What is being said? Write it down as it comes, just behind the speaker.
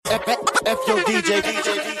F your DJ.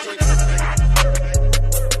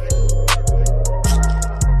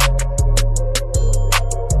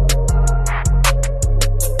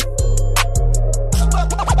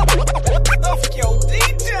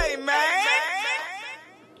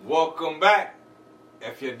 Welcome back,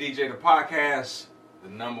 F Your DJ, the podcast, the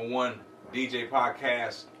 #1 DJ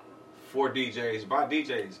podcast for DJs by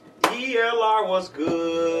DJs. ELR, what's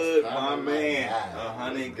good, my man?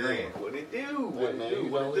 100 grand. What it do? What it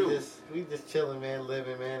do? We just chilling, man,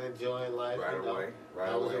 living, man, enjoying life. Right away.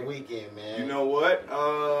 That was a weekend, man. You know what?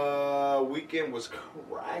 Weekend was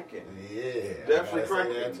cracking. Yeah. Definitely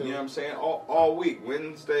cracking. You know what I'm saying? All week.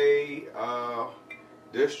 Wednesday,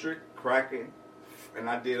 district cracking. And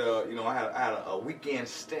I did I had a weekend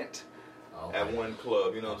stint at one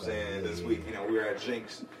club, you know what I'm saying? This week, we were at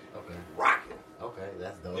Jinx, rocking. Okay,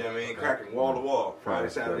 that's dope. You know what I mean? Cracking wall to wall, Friday,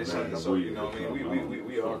 Saturday, Sunday. So, you know what I mean?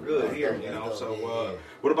 We are good here, So,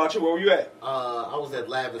 what about you? Where were you at? I was at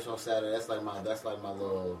Lavish on Saturday. That's like my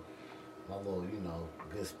little,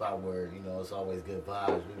 good spot where, it's always good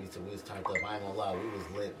vibes. We was turned up. I ain't gonna lie, we was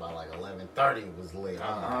lit by like 11:30. It was lit.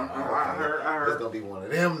 I heard. It's gonna be one of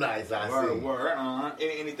them nights. I see. Word.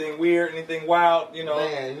 Anything weird? Anything wild?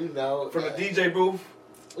 Man, from the DJ booth.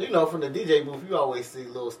 From the DJ booth, you always see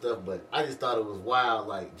little stuff, but I just thought it was wild,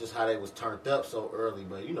 like, just how they was turned up so early,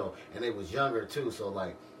 but, and they was younger, too, so,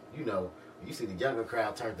 like, you see the younger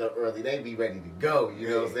crowd turned up early, they be ready to go, you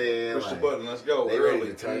know what I'm saying? Push the button, let's go. They early.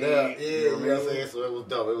 ready to turn up, you know what I'm saying? So it was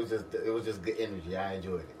dope, it was just good energy, I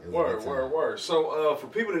enjoyed it. Word. So, for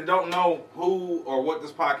people that don't know who or what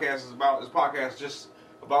this podcast is about, this podcast is just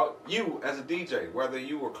about you as a DJ, whether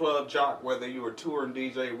you were club jock, whether you were touring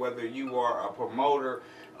DJ, whether you are a promoter,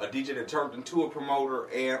 a DJ that turned into a promoter,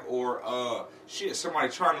 or somebody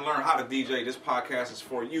trying to learn how to DJ. This podcast is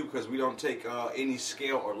for you because we don't take any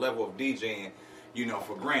scale or level of DJing,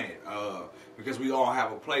 for granted. Because we all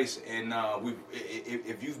have a place, and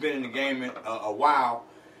if you've been in the game a while,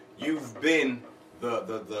 you've been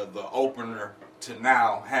the opener to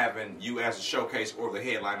now having you as a showcase or the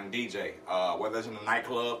headlining DJ, whether it's in a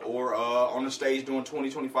nightclub or on the stage doing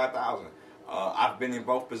 20,000-25,000. I've been in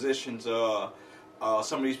both positions.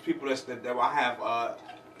 Some of these people that I have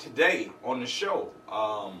today on the show,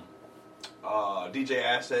 DJ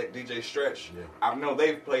Aztec, DJ Stretch, I know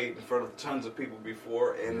they've played in front of tons of people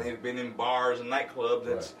before, and they've been in bars and nightclubs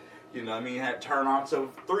that's, had turnouts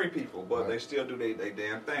of 3 people, but they still do they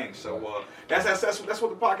damn thing. So that's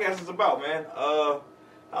what the podcast is about, man.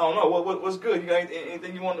 I don't know what's good. You got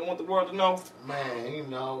anything you want the world to know? Man,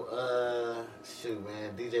 shoot,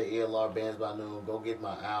 man. DJ ELR Bands by Noon. Go get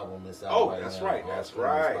my album. It's out right now. That's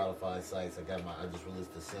right. Spotify sites. I just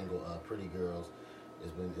released a single, Pretty Girls.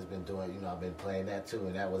 It's been doing. I've been playing that too,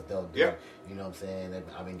 and that was dope. Yeah. You know what I'm saying?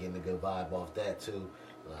 I've been getting a good vibe off that too.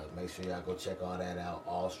 Make sure y'all go check all that out.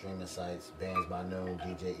 All streaming sites. Bands by Noon.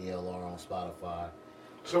 DJ ELR on Spotify.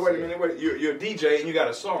 So wait a minute, you're a DJ and you got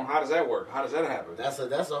a song. How does that work? How does that happen? That's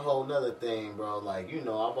a whole nother thing, bro. Like, I've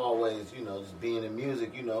always, just being in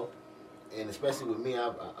music, and especially with me,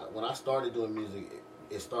 when I started doing music,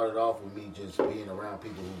 it started off with me just being around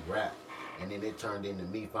people who rap, and then it turned into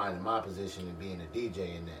me finding my position and being a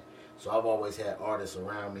DJ in that. So I've always had artists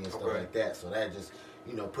around me and stuff like that. So that just,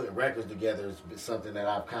 putting records together is something that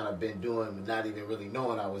I've kind of been doing, not even really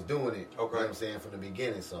knowing I was doing it. You know what I'm saying, from the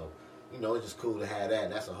beginning. So, it's just cool to have that.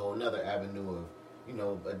 That's a whole nother avenue of,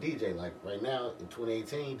 a DJ. Like right now in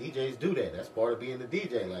 2018, DJs do that. That's part of being a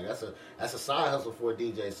DJ. Like that's a side hustle for a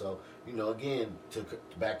DJ. So, again,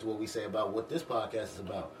 back to what we say about what this podcast is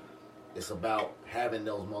about. It's about having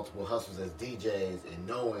those multiple hustles as DJs and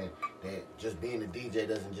knowing that just being a DJ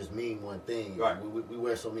doesn't just mean one thing. Right. We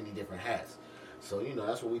wear so many different hats. So,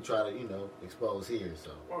 that's what we try to, expose here. So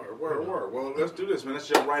Word. Well, let's do this, man. Let's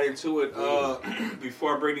jump right into it.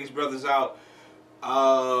 Before I bring these brothers out,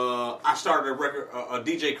 I started a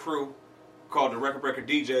DJ crew called the Record Breaker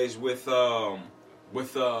DJs with my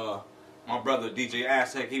brother DJ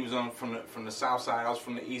Aztec. He was from the south side. I was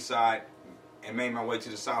from the east side, and made my way to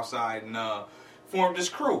the south side and formed this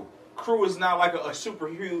crew. Crew is not like a super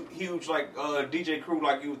huge like DJ crew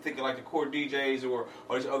like you would think of, like the core DJs or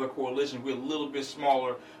these other coalitions. We're a little bit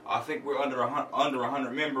smaller. I think we're under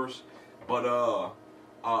 100 members, but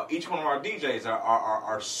each one of our DJs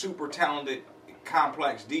are super talented,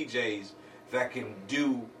 complex DJs that can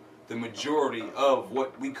do the majority of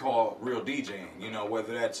what we call real DJing.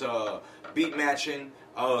 Whether that's beat matching,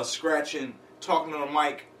 scratching, talking on the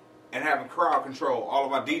mic, and having crowd control. All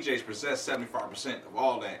of our DJs possess 75% of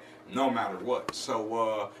all that, no matter what.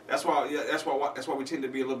 So that's why we tend to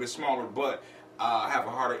be a little bit smaller, but have a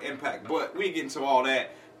harder impact. But we get into all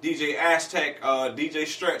that DJ Aztec, DJ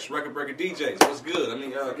Stretch, Record Breaker DJs. What's good? I mean,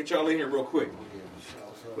 get y'all in here real quick.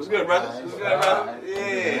 What's good, brother? What's good, brother?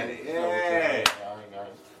 Yeah.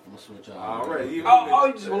 I'm gonna switch out. All right. You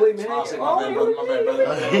just believe me? My bad,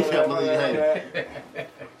 brother.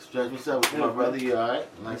 Stretch, what's up with you, my brother? You all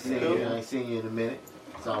right? Nice seeing you. I ain't seen you in a minute.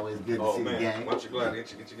 It's always good to see the gang. Watch your glass.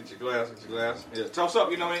 Get your glass. Yeah, toast up.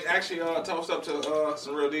 You know, actually, toast up to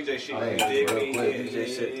some real DJ shit. Oh, yeah, you dig me? DJ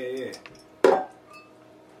shit. Yeah.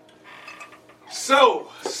 So.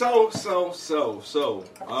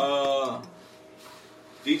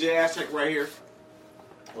 DJ Aztec right here.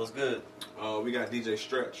 What's good? We got DJ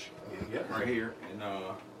Stretch right here. And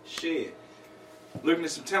shit. Looking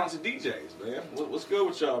at some talented DJs, man. What's good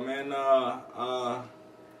with y'all, man?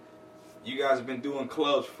 You guys have been doing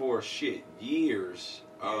clubs for years.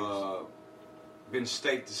 Been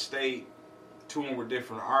state to state, touring with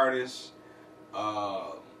different artists.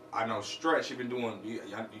 I know Stretch, you've been doing, you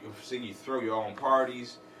throw your own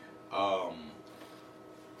parties. For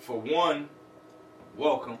one,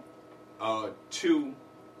 welcome. Two,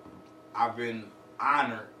 I've been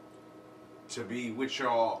honored to be with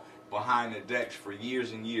y'all behind the decks for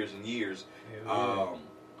years and years and years.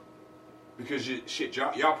 Because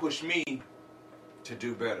y'all push me to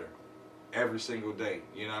do better every single day.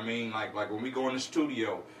 You know what I mean? Like when we go in the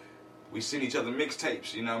studio, we send each other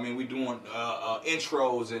mixtapes. You know what I mean? We doing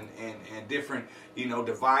intros and different,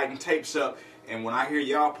 dividing tapes up. And when I hear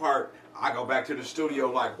y'all part, I go back to the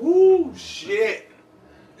studio like, woo, shit.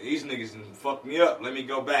 These niggas done fucked me up. Let me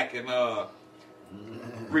go back and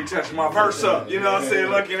retouch my verse up. You know what I'm saying?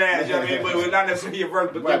 Looking at you. I mean, but not necessarily your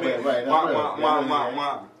verse, but my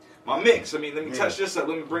mix. I mean, let me touch this up.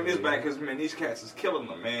 Let me bring this back because, man, these cats is killing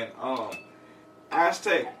them, man.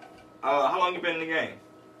 Aztec, how long you been in the game?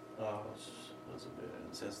 What's it been?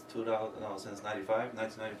 Since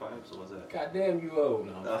 1995. So what's that? Goddamn, you old.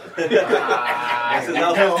 No. Since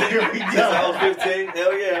I was 15.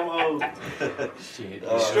 Hell yeah, I'm old. Shit.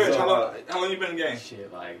 Stretch, how long you been in the game?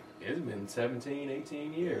 Shit, like, it's been 17,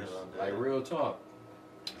 18 years. Yeah, like, real talk.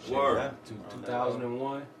 Word. Yeah.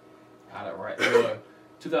 2001.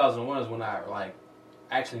 2001 is when I,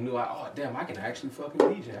 actually knew I can actually fucking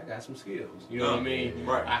DJ. I got some skills. You know what I mean?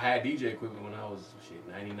 Right. I had DJ equipment when I was,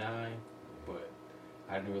 99, but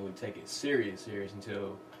I didn't really take it serious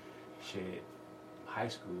until, high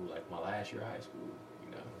school, like my last year of high school,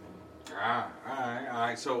 All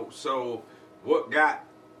right. So what got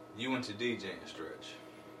you into DJing, Stretch?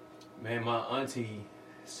 Man, my auntie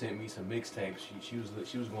sent me some mixtapes. She was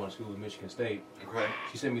going to school at Michigan State. Okay.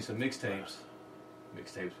 She sent me some mixtapes.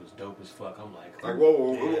 Mixtapes was dope as fuck. I'm like,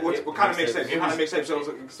 whoa. What kind of mixtapes?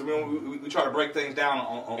 So we try to break things down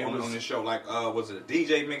on this show. Like, was it a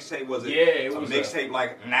DJ mixtape? Was it a mixtape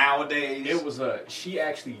like nowadays? It was she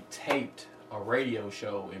actually taped a radio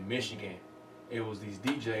show in Michigan. It was these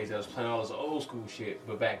DJs that was playing all this old school shit.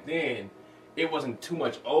 But back then, it wasn't too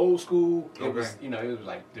much old school. It was, it was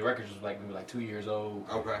like, the records was like maybe like 2 years old.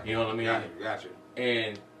 Okay. You know what I mean? Gotcha.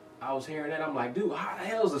 And I was hearing that, I'm like, dude, how the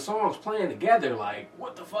hell is the songs playing together? Like,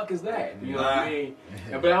 what the fuck is that? You know what I mean?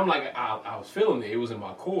 But I'm like, I was feeling it. It was in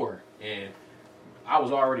my core. And I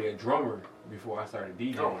was already a drummer before I started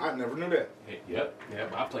DJing. Oh, I never knew that. Yep.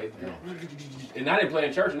 I played. And I didn't play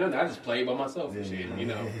in church or nothing. I just played by myself and shit,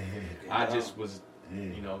 I just was,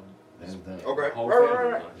 okay. whole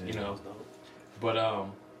family, But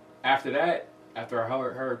after that, after I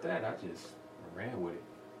heard that, I just ran with it.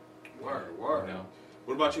 Word.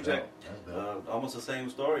 What about you, Tank? Almost the same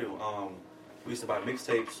story. We used to buy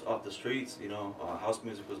mixtapes off the streets. House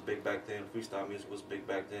music was big back then. Freestyle music was big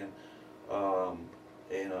back then.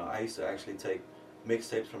 And I used to actually take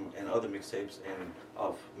mixtapes and other mixtapes and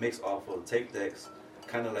mix off of tape decks,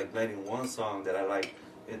 kind of like blending one song that I like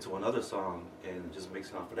into another song and just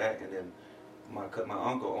mixing off of that. And then my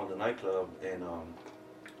uncle owned a nightclub, and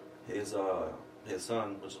his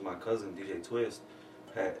son, which is my cousin, DJ Twist,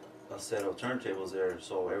 had a set of turntables there.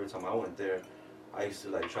 So every time I went there, I used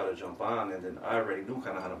to try to jump on, and then I already knew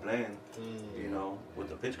kind of how to blend, with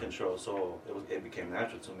the pitch control. So it became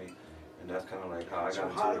natural to me, and that's kind of how I got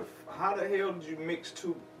into it. How the hell did you mix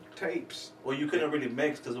two tapes? Well, you couldn't really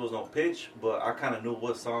mix because there was no pitch, but I kind of knew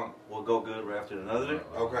what song would go good right after another.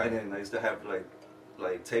 Okay. And then I used to have like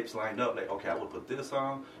tapes lined up. Okay, I would put this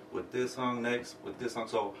song with this song next with this song.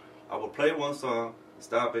 So I would play one song,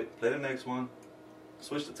 stop it, play the next one,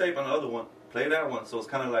 switch the tape on the other one, play that one. So it's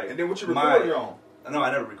kind of like. And then what you recorded on? No,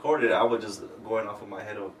 I never recorded it. I was just going off of my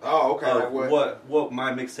head of. Oh, okay. What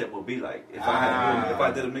my mixtape would be like if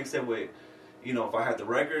I did a mixtape with. If I had the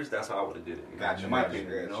records, that's how I would have did it. Gotcha. In my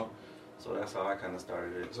opinion, So that's how I kind of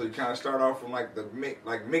started it. So you kind of start off from the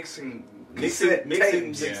mixing Mixing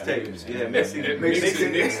mixtapes. Yeah, mixing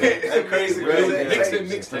mixtapes. That's crazy. Mixing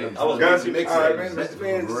mixtapes. I was Got mixing you. All right,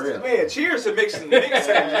 mixtapes. man, cheers to mixing mixtapes.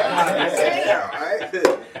 Damn,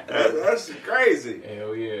 right? That's crazy.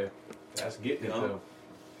 Hell yeah. That's getting it though.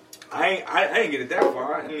 I ain't get it that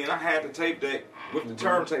far. I mean, I had the tape deck with the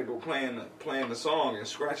turntable playing the song and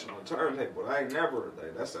scratching on the turntable. I ain't never.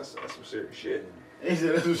 That's some serious shit. He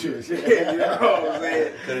said that's what shit. You know what I'm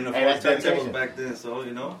saying? Couldn't Hey, afford that's turntables dedication. back then, so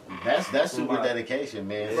you know. That's super dedication,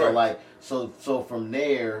 man. Right. So like, so from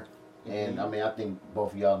there, and I mean, I think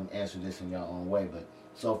both of y'all can answer this in your own way, but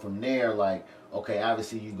so from there, like, okay,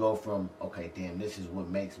 obviously you go from, okay, damn, this is what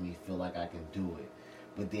makes me feel like I can do it.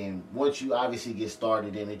 But then once you obviously get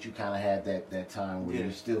started in it, you kind of have that time where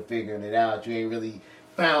you're still figuring it out. You ain't really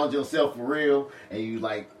found yourself for real, and you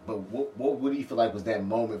like. But what do you feel like was that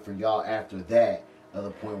moment for y'all after that? Other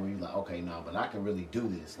point where you're like, okay, no, but I can really do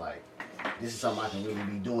this. Like, this is something I can really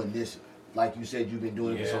be doing. This, like you said, you've been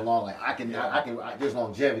doing it for so long. Like, I can. There's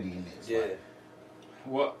longevity in this. Yeah. Like,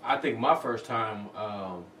 Well, I think my first time,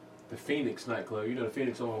 the Phoenix nightclub. You know the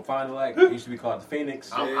Phoenix on Fond du Lac? It used to be called the Phoenix.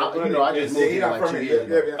 I just moved here like 2 years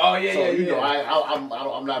ago. Oh yeah, So yeah, you know,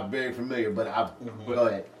 yeah. I'm not very familiar, but go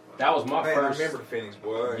ahead. That was my Man, first. I remember the Phoenix,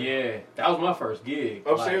 boy. Yeah, that was my first gig.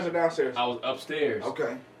 Upstairs Like, or downstairs? I was upstairs.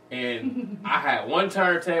 Okay. And I had one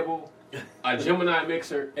turntable, a Gemini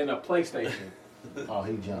mixer, and a PlayStation. Oh,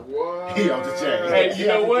 he jumped. What? He off the chain. Hey, He you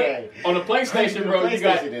know off the what? chain. On the PlayStation, bro, you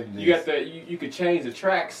got PlayStation you could change the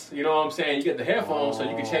tracks. You know what I'm saying? You get the headphones, so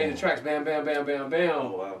you can change the tracks. Bam, bam, bam, bam, Oh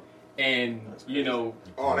bam. wow. And you know,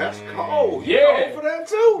 Oh, that's cold. Yeah. You cold for that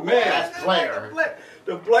too, Man, that's player.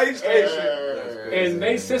 The PlayStation. and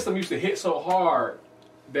they system used to hit so hard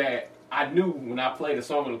that I knew when I played a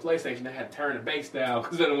song on the PlayStation, I had to turn the bass down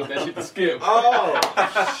because I didn't want that shit to skip. Oh,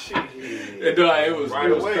 shit. It was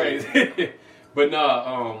Right away. crazy. But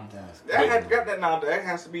no, That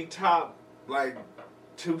has to be top like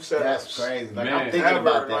 2 setups. That's crazy. Like, Man. I'm thinking Ever,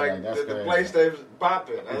 about that. like Like, that's the crazy. PlayStation's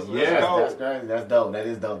popping. That's Yeah. dope. That's crazy. That's dope. That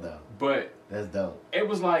is dope, though. but That's dope. it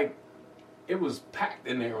was like it was packed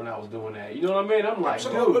in there when I was doing that. You know what I mean? I'm like,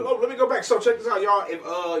 So dude. let me go back. So check this out, y'all. If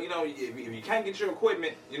if you can't get your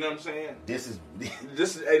equipment, you know what I'm saying. This is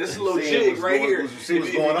This is a little See jig what's right going- here. see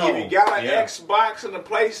what's going If on. you got an Yeah. Xbox and a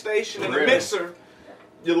PlayStation and a Really? mixer,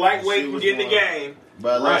 you're lightweight. See You what's get in the going on. game.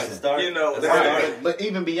 But Right. listen, You know, That's that's right. but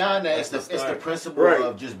even beyond that, it's That's the the start. principle Right.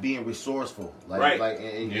 of just being resourceful, like Right.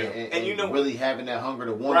 and And you know- really having that hunger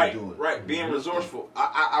to want Right, to do it. right. Being resourceful.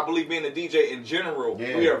 I believe being a DJ in general,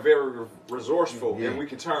 Yeah. we are very resourceful, Yeah. and we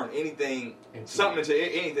can turn anything, Into- something into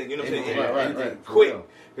anything. You know what I'm saying? Right, right, Anything right. For quick. real.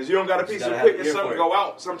 Because you don't got a piece You of gotta have equipment, ear something for it. go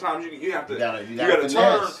out. Sometimes you have to You gotta turn finesse. the You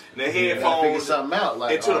gotta figure headphones something out,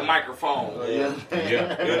 like into the alright. microphone. Yeah.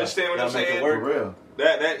 Yeah. You understand what I'm Gotta make it saying? work. For real.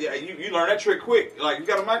 Yeah, you learn that trick quick. Like, you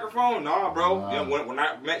got a microphone? Nah, bro. Nah. You know, when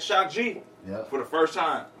I met Shock G Yeah. for the first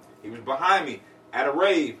time, he was behind me at a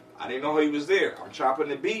rave. I didn't know he was there. I'm chopping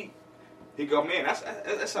the beat. He go, man,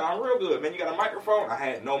 that sounds real good. Man, you got a microphone? I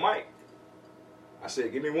had no mic. I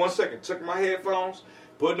said, give me 1 second. Took my headphones,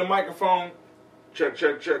 put in the microphone, check. You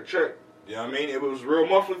know what I mean? It was real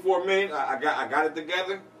muffly for a minute. I got it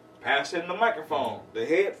together, passed in the microphone, the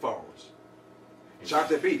headphones. Chop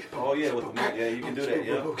that beat. Oh yeah, with the mic. Yeah, you can do that.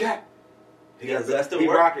 Yeah. Yeah, That still he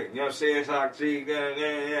work? rocking. You know what I'm saying? It's like, gee,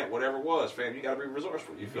 whatever it was, fam. You gotta be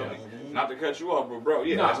resourceful. You feel me? Mhm. Not to cut you off, but bro,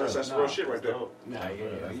 yeah, Nah, that's nah, real shit right there. Dope. Nah,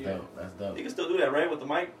 That's dope. That's dope. You can still do that, right, with the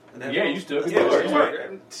mic? And Yeah, you still can Yeah, do it it. work.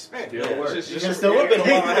 Man, Still work. it's You just can still yeah, whip it. it's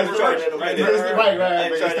a while I haven't It's tried the that. right, Yeah. right, I right.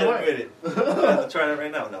 ain't It's tried the that right. in a minute. I'm trying that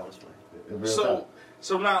right now. No, it's fine. Real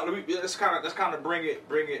So now let's kind of bring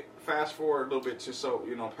it fast forward a little bit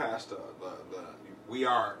to past the we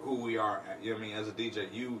are who we are. You know what I mean? As a DJ,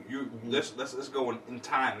 let's go in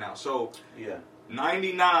time now. So Yeah.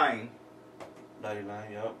 99,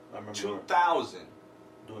 99, yep. I remember 2000.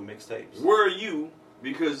 doing mixtapes. Where are you?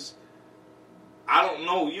 Because I don't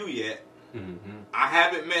know you yet. Mhm. I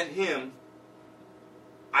haven't met him.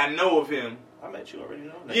 I know of him. I met you already,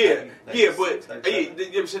 though. But you know what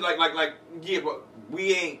I'm saying? But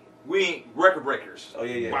we ain't record breakers. Oh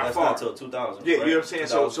yeah. By That's far. not until 2000. Yeah, right? you know what I'm saying?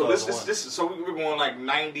 So 2001. this so we're going like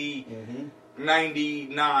 90,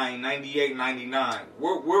 99, 98, 99.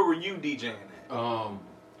 Where were you DJing at? I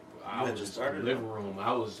had was just in the started, living room.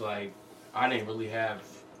 I was like, I didn't really have,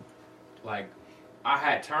 like, I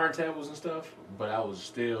had turntables and stuff, but I was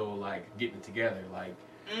still like getting it together. Like,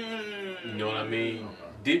 you know what I mean?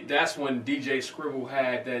 That's when DJ Scribble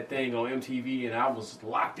had that thing on MTV, and I was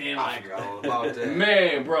locked in. Like, About that.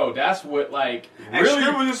 man, bro, that's what like And really.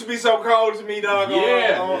 Scribble used to be so cold to me, dog.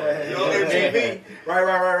 Yeah. On MTV.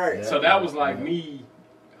 Right. So that was like me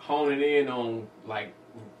honing in on like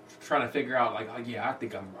trying to figure out like, oh yeah, I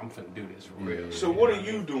think I'm finna do this real. So what are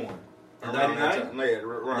you doing? 99?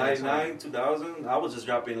 99, 2000. I was just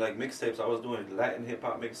dropping like mixtapes. I was doing Latin hip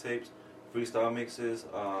hop mixtapes, freestyle mixes.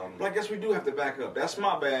 Well, I guess we do have to back up. That's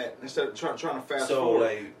my bad. Instead of trying to fast So, forward.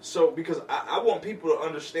 like- So because I want people to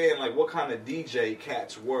understand like what kind of DJ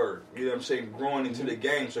cats were. You know what I'm saying? Growing into the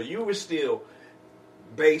game. So you were still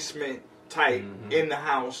basement type in the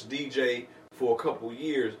house DJ for a couple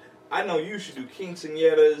years. I know you used to do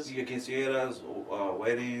quinceañeras. You get quinceañeras,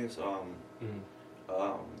 weddings.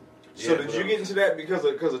 So did you get into that because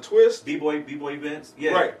of Twist? B-boy events?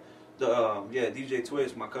 Yeah. Right. The DJ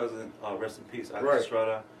Twist, my cousin, rest in peace, Alex Right.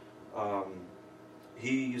 Estrada.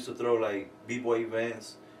 He used to throw like B-boy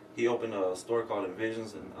events. He opened a store called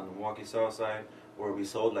Envisions on the Milwaukee South Side where we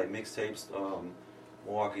sold like mixtapes,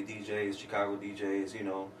 Milwaukee DJs, Chicago DJs, you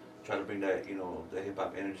know, try to bring that, you know, the hip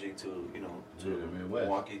hop energy to, you know, to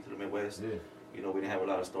Milwaukee, to the Midwest. Yeah. You know, we didn't have a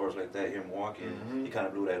lot of stores like that here in Milwaukee. He kind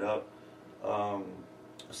of blew that up.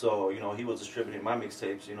 So, you know, he was distributing my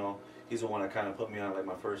mixtapes, you know. He's the one that kind of put me on, like,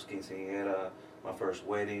 my first quinceañera, my first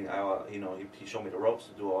wedding. You know, he showed me the ropes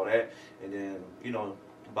to do all that. And then, you know,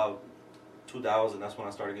 about 2000, that's when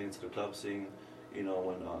I started getting into the club scene. You know,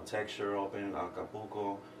 when Texture opened,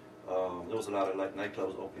 Acapulco. There was a lot of, like,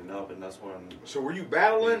 nightclubs opening up, and that's when... So were you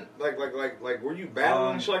battling? Like were you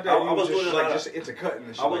battling and shit like that? I was doing just into cutting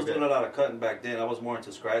and shit I was like doing that? a lot of cutting back then. I was more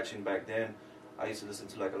into scratching back then. I used to listen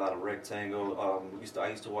to like a lot of Rectangle. I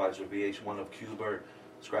used to watch a VH1 of Qbert,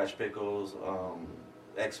 Scratch Pickles,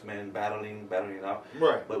 X-Men battling out.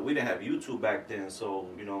 Right. But we didn't have YouTube back then, so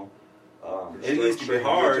you know, it Straight- used to be straight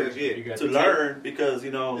hard yeah. You got to the learn because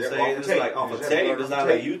you know, Yeah, saying off it's the tape. like off You a just have to tape. learn It's off not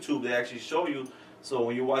the like tape. YouTube. They actually show you. So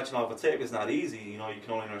when you're watching off a tape, it's not easy. You know, you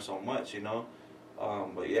can only learn so much. You know,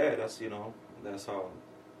 but yeah, that's how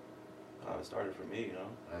it started for me. You know.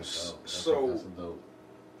 That's dope. So, that's a dope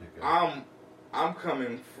pickup. I'm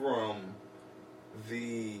coming from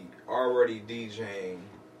the already DJing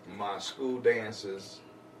my school dances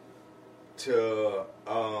to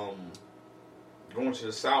going to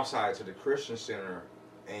the South Side to the Christian Center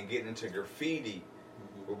and getting into graffiti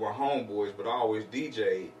with my homeboys, but I always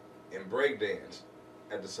DJ and breakdance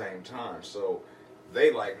at the same time. So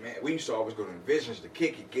they like, man, we used to always go to Envisions to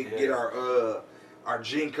kick it, get our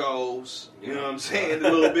Jinkos, you know what I'm saying?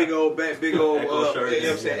 The little big old Echo you know what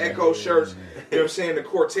I'm saying? Echo shirts, you know what I'm saying? The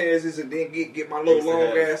Cortezes, and then get my little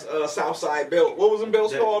long ass Southside belt. What was them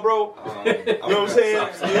belts called, bro? You know what I'm saying? You know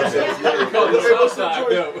what I'm saying? The Southside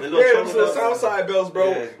belt. Yeah, them the Southside belts,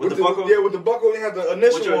 bro. Yeah, with the buckle? Yeah, with the buckle, they had the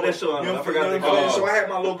initial With your on it. initial on it. You know I forgot what I'm they saying? called. So I had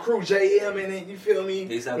my little crew, JM in it, you feel me?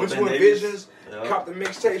 He used to have Went the to Ben Davies. Envisions, Yeah. copped the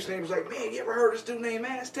mixtapes, and he was like, man, you ever heard of this dude named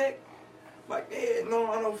Aztec? Like, yeah,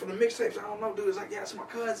 no, I know for the mixtapes, I don't know, dude. It's like, yeah, that's my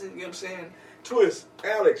cousin, you know what I'm saying? Twist,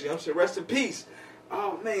 Alex, you know what I'm saying? Rest in peace.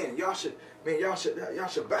 Oh, man, y'all should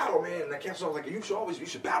battle, man. And the captain was like, you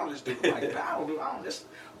should battle this dude. I'm like, battle, dude?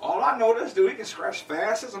 All I know this dude, he can scratch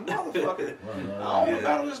fast as a motherfucker. I don't want to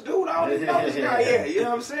battle this dude. I don't even know this guy yet, you know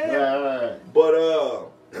what I'm saying? Right. But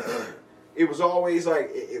it was always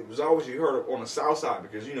like you heard it on the South Side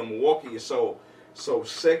because you know Milwaukee is so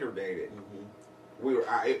segregated.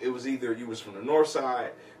 It was either you was from the North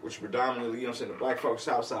Side, which predominantly, you know what I'm saying, the black folks,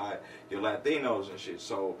 South Side, your Latinos and shit.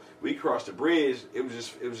 So we crossed the bridge. It was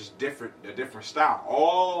just different, a different style.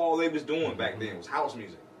 All they was doing back then was house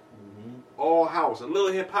music. All house, a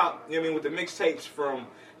little hip hop. You know what I mean, with the mixtapes from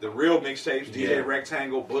the real mixtapes, DJ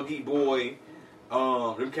Rectangle, Boogie Boy,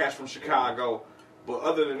 them cats from Chicago. But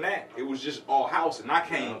other than that, it was just all house, and I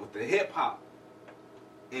came with the hip hop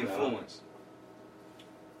influence.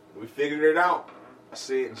 We figured it out. I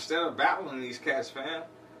said, instead of battling these cats, fam,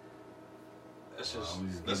 let's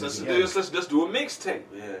do a mixtape.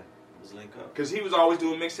 Yeah, let's link up. Because he was always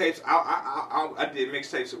doing mixtapes. I did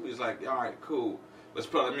mixtapes. So we was like, all right, cool. Let's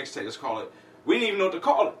put out a mixtape. Let's call it. We didn't even know what to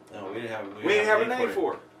call it. No, we didn't have a name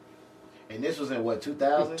for it. And this was in what,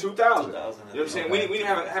 2000? 2000. You know what I'm saying? Okay. We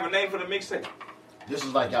didn't have a name for the mixtape. This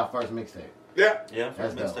was like y'all first mixtape. Yeah. Yeah,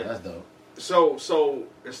 That's dope. mixtape. That's dope. So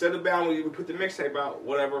instead of battling, we put the mixtape out,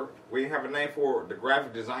 whatever. We didn't have a name for it. The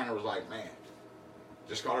graphic designer was like, man,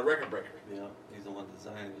 just call it Record Breaker. Yeah, he's the one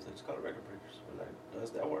designing. He was like, just call it Record Breakers. We're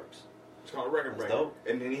like, that works. It's called Record That's Breaker. dope.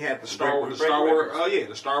 And then he had the We Star break Wars. The Star Wars. records. Oh yeah,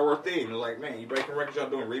 the Star Wars theme. It was like, man, you breaking records, y'all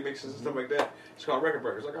doing remixes and stuff like that. It's called Record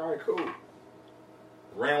Breaker. It's like, all right, cool.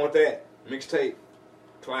 Ran with that mixtape,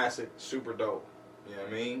 classic, super dope. You know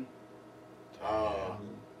what I mean?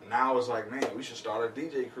 Now it's like, man, we should start a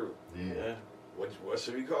DJ crew. Yeah. What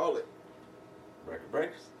should we call it? Record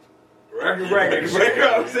Breakers. Record breakers. You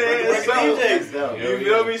know what I'm saying? DJs, though. You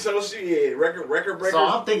feel me? So shit, record breakers. So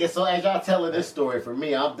I'm thinking. So as y'all telling this story, for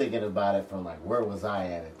me, I'm thinking about it from like where was I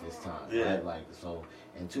at this time? Yeah. Right? Like so,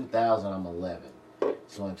 in 2000, I'm 11.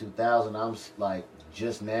 So in 2000, I'm like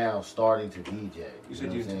just now starting to DJ. You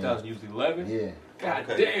said you was 2000, you was 11? Yeah. God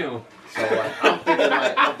Okay. damn. So like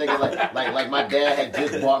I'm thinking like my dad had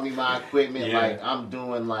just bought me my equipment. Yeah. Like I'm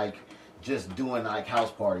doing like just doing like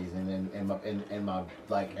house parties and then in my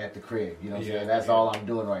like at the crib. You know what I'm Yeah, saying? That's yeah. all I'm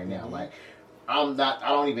doing right now. Like I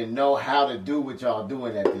don't even know how to do what y'all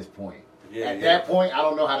doing at this point. Yeah, At yeah. that point, I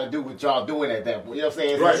don't know how to do what y'all doing at that point. You know what I'm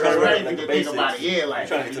saying? Right, It's right, crazy like to the think about it. basics. Yeah, like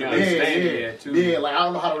Trying to get to the basics. yeah, Yeah, too. yeah, like I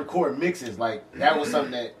don't know how to record mixes. Like that was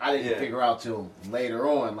something that I didn't Yeah. figure out till later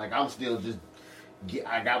on. Like I'm still just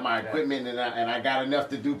I got my equipment and I got enough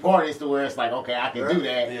to do parties to where it's like okay I can do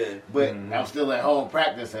that. Yeah. But I'm still at home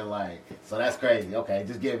practicing. Like so that's crazy. Okay,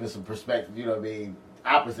 just giving some perspective. You know what I mean?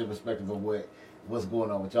 Opposite perspective of what's going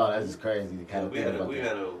on with y'all. That's just crazy to kind of think about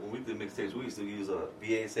that. When we did mixtapes, we used to use a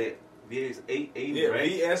VS 880, Yeah,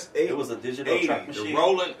 right? VS8. It was a digital 80, track the machine.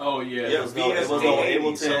 Roland. Oh, yeah. Yeah, It was no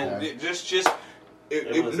VS880. So Ableton. just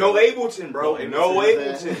was no a- Ableton, bro. no No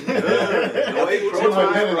Ableton. Ableton. No I think Ableton, Pro Tools-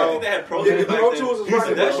 I bro. think they had Pro Yeah, Tools the back Pro then. Tools was He said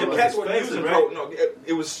right. that shit was Cats wasn't expensive, using right? Pro. No,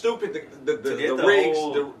 it was stupid. The get the rigs,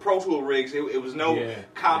 whole- the Pro Tool rigs. It was no Yeah,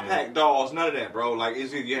 compact dolls, none of that, bro. Like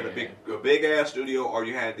it's either you had Yeah. a big ass studio or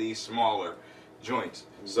you had these smaller joints.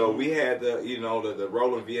 So we had the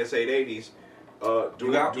Roland VS880s.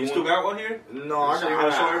 You still got one here? No, I So you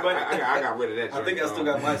wanna show everybody? got rid of that. I joint, think I still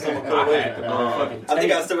bro. got mine somewhere put I away. had the motherfucking I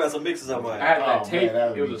think I tape. still got some mixes on mine. I had that Oh, man, tape. that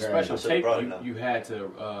would It was be a great. special I should've tape. brought it now. You had to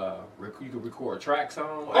you could record tracks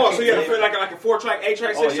on. Oh, so you had to Yeah. play like a 4-track,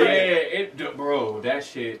 8-track, Oh, 6-track. Bro, that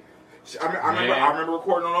shit. I remember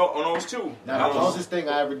recording on those too. Now, the That was- closest thing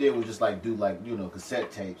I ever did was just like do like cassette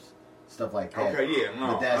tapes, stuff like that. Okay, yeah,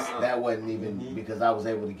 no. But that wasn't even Mhm. because I was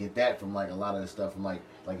able to get that from like a lot of the stuff from like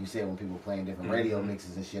you said when people playing different radio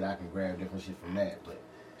mixes and shit. I can grab different shit from that. But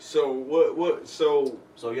So what? So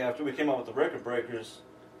So yeah, after we came out with the record breakers,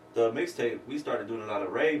 the mixtape, we started doing a lot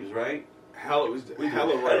of raves, right? hella was We did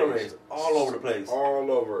hella raves all over the place. all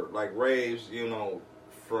over like raves.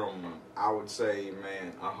 From I would say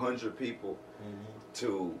 100 people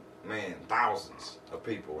to thousands of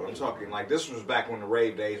people. I'm talking like this was back when the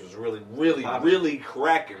rave days was really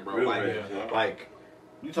cracking, bro. Real like rave, yeah. like.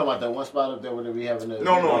 you talking about that one spot up there where they be having the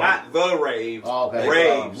No, not the rave. Oh, okay.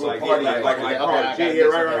 Raves, Real like party like rave. like Okay, parties. okay, Yeah,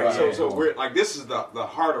 I right. got you. So Right. we're like this is the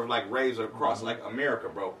heart of like raves across like America,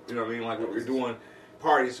 bro. You know what I mean? Like we're doing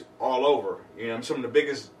parties all over. Some of the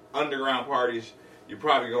biggest underground parties you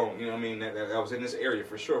probably going. You know what I mean? That was in this area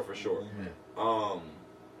for sure.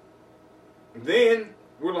 Then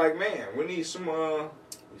we're like, man, we need some. We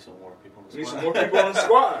need some more people. We need some more people on the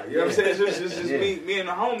squad. You know what I'm saying? It's just Yeah. me and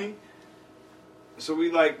the homie. So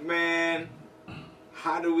we like, man,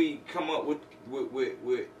 how do we come up with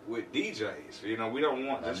DJs? We don't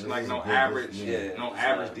want just like no average,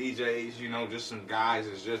 average DJs. Just some guys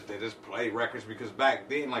that just play records because back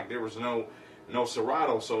then like there was no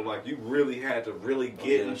Serato, so like you really had to really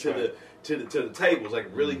get into to the tables, like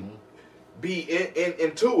really be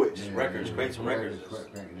into it. Records, create some records.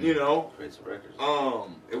 You know. Create some records.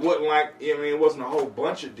 It wasn't like it wasn't a whole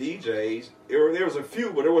bunch of DJs. There was a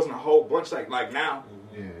few, but there wasn't a whole bunch like now.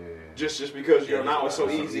 Yeah. Just because now it's so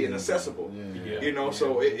easy and accessible. Yeah.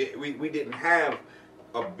 So we didn't have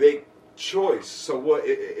a big choice. So what?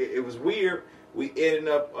 It was weird. We ended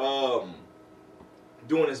up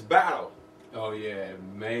doing this battle. Oh yeah,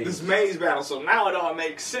 maze. This maze battle. So now it all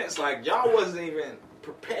makes sense. Like y'all wasn't even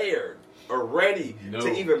prepared or ready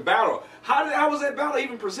to even battle. How was that battle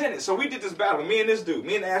even presented? So we did this battle. Me and this dude.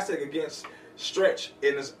 Me and Aztec against Stretch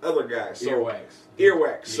and this other guy. So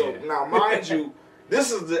Earwax. So now mind you,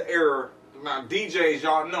 this is the era. Now DJs,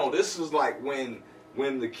 y'all know this is like when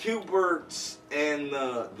the Q-Berts and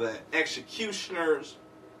the Executioners.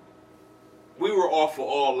 We were off of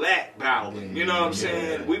all that battling. You know what I'm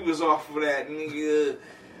saying? We was off of that, nigga.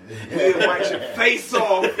 We'll bite your face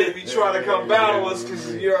off if you try to come battle us,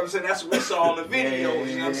 because, you know what I'm saying, that's what we saw in the videos,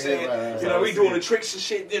 you know what I'm saying? We doing the tricks and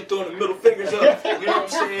shit, then throwing the middle fingers up, you know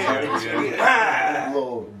what I'm saying?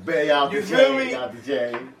 Little bay out You the feel chain, me? out the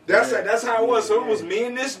chain. That's how it was. So it was me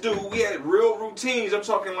and this dude. We had real routines. I'm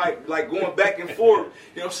talking like going back and forth.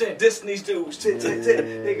 You know what I'm saying? Dissing these dudes.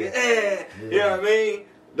 Nigga, you know what I mean?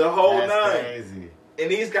 The whole That's nine. crazy. And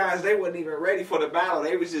these guys, they wasn't even ready for the battle.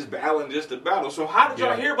 They was just battling just the battle. So how did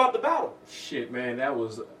y'all hear about the battle? Shit, man, that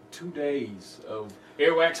was 2 days of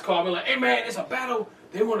Airwax called me like, hey man, it's a battle.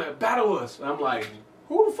 They want to battle us. And I'm like,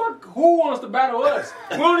 who wants to battle us?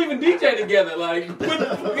 We don't even DJ together. Like, what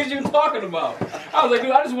the fuck is you talking about? I was like,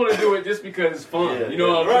 dude, I just want to do it just because it's fun. Yeah, you know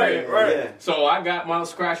what I'm saying? right. Yeah. So I got my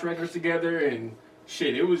scratch records together and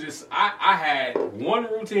shit. It was just I had one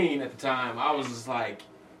routine at the time. I was just like,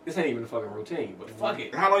 this ain't even a fucking routine, but fuck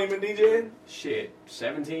it. How long you been DJing? Shit,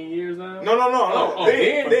 17 years now. No.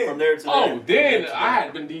 Then From there to then there. I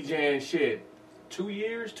had been DJing shit 2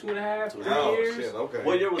 years, 2.5, 3 Oh years. shit. Okay.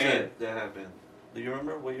 What year was And- that happened? Do you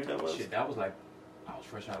remember what year that was? Shit, that was like I was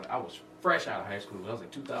fresh out of high school. That was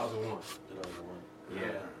like 2001. 2001.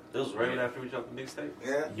 Yeah. This was right after we dropped the mixtape?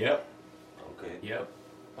 Yeah. Yep. Okay. Yep.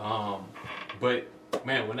 But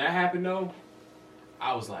man, when that happened though,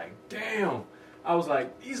 I was like, damn. I was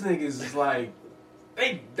like, these niggas is like,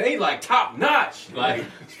 they like top notch. Like,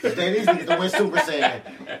 These niggas that went Super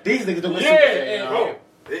Saiyan. These niggas that went Yeah, Super Saiyan. and- Bro,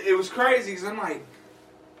 it was crazy because I'm like,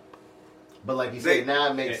 But like you said, now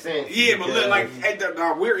it makes sense. yeah, but look, because- like, hey,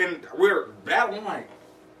 we're battling. Like,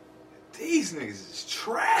 these niggas is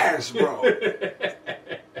trash, bro.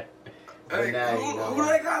 Like, now you know. who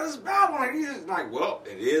they got us battling? Like, he's just like, well,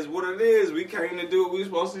 it is what it is. We came to do what we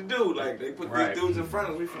supposed to do. Like, they put Right. these dudes in front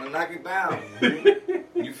of us. We finna knock it down.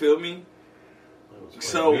 You feel me? It was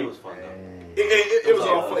So- it was fun though. It was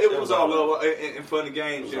all fun. It It was was all all love and funny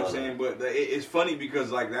games. You know what I'm saying? But it's funny because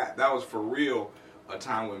like that was for real a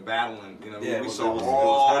time when battling. You know, Yeah, we it was- saw it was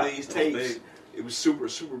all hot. these It was tapes. big. It was super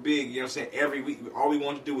super big. You know what I'm saying? Every week, all we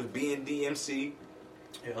wanted to do was be in DMC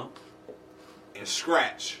Yeah. and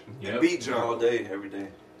scratch Yep. and beat All jump. day, every day.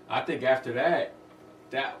 I think after that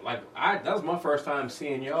that was my first time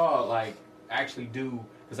seeing y'all like actually do,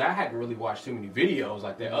 because I hadn't really watched too many videos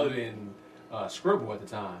like that other than Scribble at the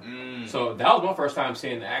time. So that was my first time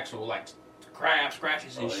seeing the actual like crab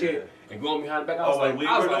scratches and Oh, shit yeah. and going behind the back. I Oh, was when like, we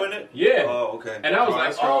I was were like, doing it? yeah. Oh, okay. And I was Oh, like,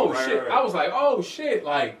 that's oh right, shit. right. I was like, oh shit,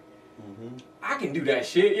 like Mm-hmm. I can do that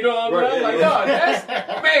shit. You know what I'm Right, saying? yeah, Like, yeah. no, that's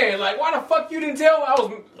after like, why the fuck you didn't tell me? I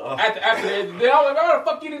was after that. I was like, why the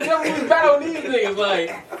fuck you didn't tell me we was battling these niggas?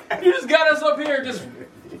 Like, you just got us up here just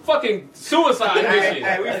fucking suicide mission.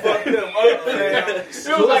 Hey, we fucked them up, man. It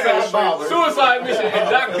was like a Suicide bomber. suicide mission, and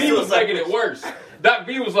Doc B was making it worse. Doc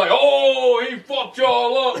B was like, "Oh, he fucked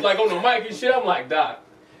y'all up," like on the mic and shit. I'm like, Doc,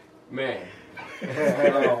 man.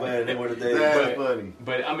 Oh man, they were the days. That's funny.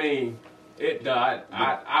 But I mean,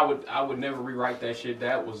 I would never rewrite that shit.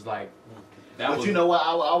 That was like, But you know what?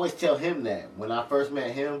 I would always tell him that when I first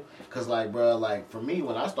met him, cause like, bro, like for me,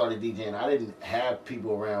 when I started DJing, I didn't have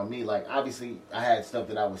people around me. Like, obviously, I had stuff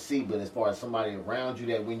that I would see, but as far as somebody around you,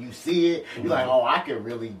 that when you see it, you're like, oh, I can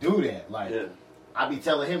really do that. Like, Yeah. I be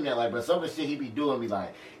telling him that, like, but some of the shit he be doing, be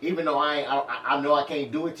like, even though I know I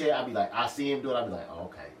can't do it yet, I be like, I see him do it, I be like, oh,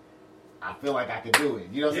 okay. I feel like I can do it.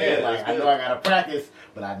 You know what I'm saying? Yeah, Like, that's I know good. I gotta practice,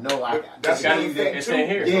 but I know I. That's gotta another be thing it's too. in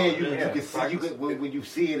here. Yeah, you Yeah, can see, you can, when you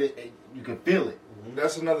see it, you can feel it.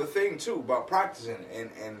 That's another thing too about practicing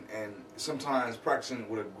and sometimes practicing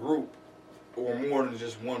with a group or more than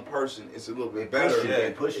just one person is a little bit better. Pushes, Yeah.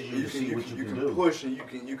 It pushes you to see what you can do. push and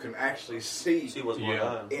you can actually see See what's going Yeah.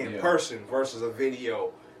 on. in Yeah. person versus a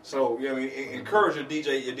video. So you know what I mean, encourage your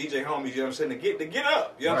DJ homies, you know what I'm saying, to get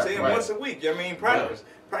up. You know what I'm Right, saying? right. Once a week. You know what I mean? Practice.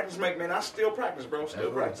 Practice make man, I still practice, bro. Still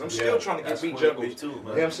That's practice. I'm right. still Yeah. trying to get That's beat what it juggles. be too, man. You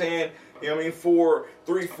know what I'm saying? You know what I mean?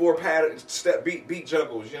 3, 4 pattern step beat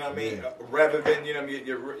juggles, you know what I mean? Yeah. Rather than, you know,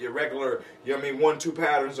 your regular, you know what I mean, 1, 2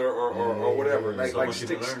 patterns or whatever. Yeah. Like So like much you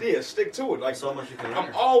stick can learn. stick to it. Like So much you can I'm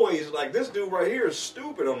learn. always like, this dude right here is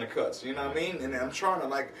stupid on the cuts, you know what I mean? And I'm trying to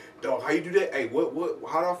like, dog, how you do that? Hey,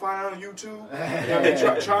 how do I find it on YouTube? You know what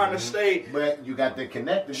I mean? Trying to stay But you got to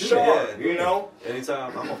connect to do sharp, that. you know?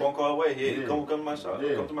 Anytime I'm a phone call away, Yeah. come to my shop,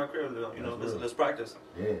 Yeah. come to my crib, you know, That's let's practice,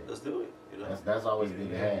 Yeah, let's do it, you know. that's always good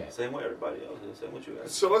to have. Same way everybody else, same with you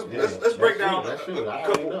guys. So let's Yeah, break that's down true, that's true. I a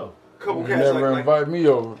already couple know. couple You cats never like invite me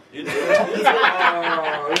over. You know,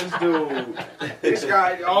 oh, this dude, this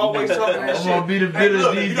guy always talking that I'm shit. gonna be the Hey, bitter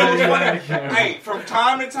look, you know what's funny? DJ. Hey, from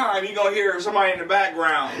time to time, you gonna hear somebody in the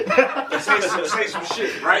background say some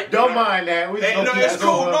shit, right? Don't mind that. We Hey, gonna no, keep it's it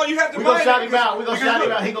cool. going. No, you have to We gonna mind shout it him out. We gonna because shout him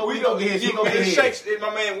look, out. He gonna get his. He gonna get Willie his. Shakes,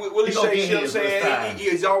 my man Willie He gonna Shakes, get you know what I'm his this saying? time.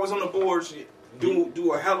 He's always on the boards.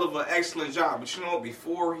 Do a hell of an excellent job. But you know,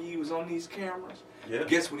 before he was on these cameras, yeah.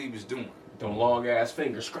 guess what he was doing? them long ass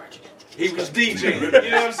fingers scratching. He was DJing. You know what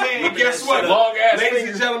I'm saying? And guess what? Long ass Ladies fingers.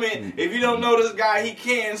 and gentlemen, if you don't know this guy, he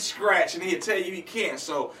can scratch, and he'll tell you he can.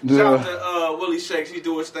 So Yeah. shout out to Willie Shakes. He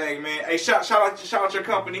do his thing, man. Hey, shout out your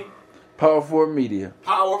company. Power Forward Media.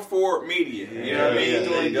 Power Forward Media. You know what I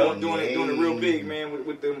mean? Yeah, Doing it real big, man,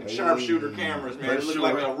 with them sharpshooter cameras, man. It looks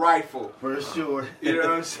like a rifle. For sure. You know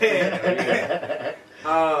what I'm saying?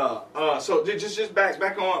 So just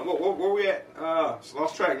back on where we at?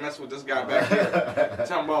 Lost track, and that's what this guy back here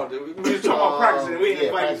talking about. We were talking about practicing. We didn't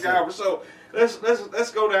invite this guy over. So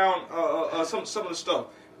let's go down some of the stuff.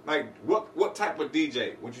 Like what type of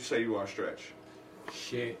DJ would you say you are, Stretch?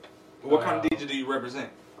 Shit. What kind of DJ do you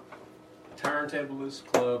represent? Turntablist,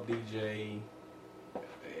 club DJ,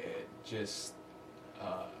 just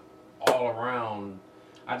all around.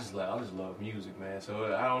 I just love music, man.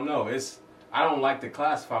 So I don't know. I don't like to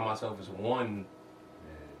classify myself as one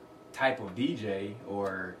type of DJ,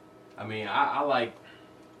 or I mean, I like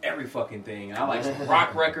every fucking thing. I like some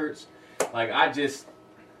rock records. Like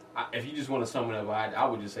if you just want to sum it up, I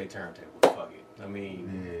would just say turntable. Fuck it. I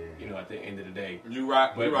mean, you know, at the end of the day, you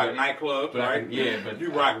rock nightclubs, right? But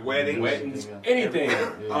you rock weddings, anything.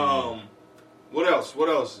 What else? What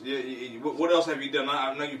else have you done?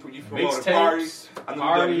 I know you promoted parties. I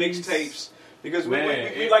know you done mixtapes. Because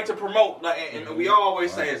we like to promote, and we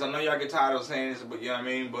always say this. I know y'all get tired of saying this, but you know what I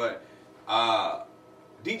mean. But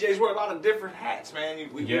DJs wear a lot of different hats, man.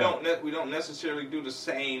 We don't necessarily do the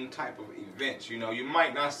same type of events. You know, you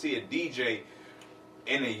might not see a DJ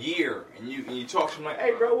in a year, and you talk to him like,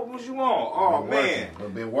 "Hey, bro, what was you on?" Oh man,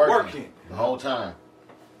 we've been working the whole time.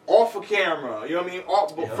 Off of camera, you know what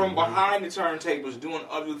I mean? From behind the turntables, doing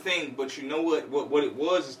other things. But you know what it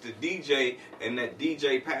was is the DJ and that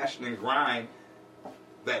DJ passion and grind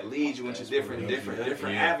that leads you into different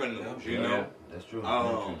avenues. You know, that's true.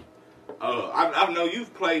 I know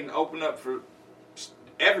you've played and opened up for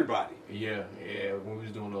everybody. Yeah. When we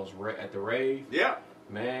was doing those at the rave. Yeah,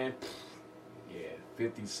 man.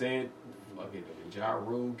 50 Cent, fucking Ja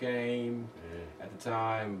Rule came at the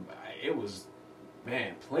time. It was.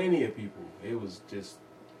 Man, plenty of people. It was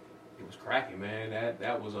cracking, man.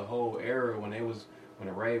 That was a whole era when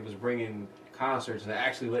the rave was bringing concerts and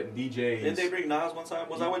actually letting DJs. Did they bring Nas one time?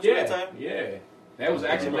 Was that what you that time? Yeah. That was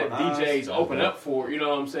actually letting DJs open up for, you know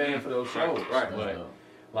what I'm saying, for those shows. Right. But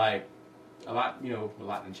like a lot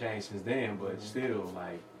done changed since then, but still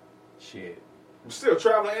like shit. Still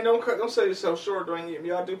traveling, and don't sell yourself short.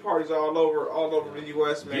 Y'all do parties all over the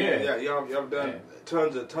U.S., man. Yeah. Y'all done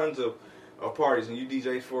tons of parties, and you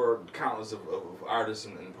DJ for countless of artists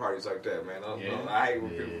and parties like that, man. I hate when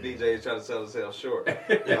people DJs try to sell themselves short.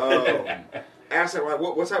 Ask them, like,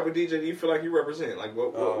 what type of DJ do you feel like you represent? Like,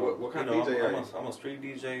 what kind of DJ are you? I'm a street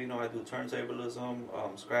DJ. You know, I do turntablism,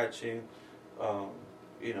 scratching,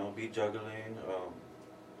 beat juggling.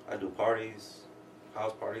 I do parties,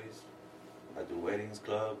 house parties. I do weddings,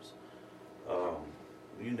 clubs.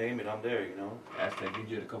 You name it, I'm there, you know. After you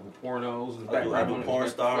did a couple pornos. I do porn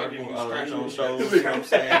star, shows, you know what I'm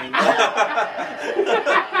saying?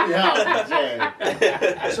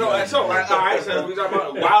 So, all right, so we talking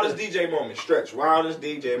about wildest DJ moment. Stretch, wildest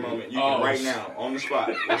DJ moment you can right now, on the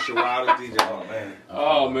spot. What's your wildest DJ moment, man?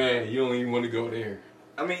 Oh, man, you don't even want to go there.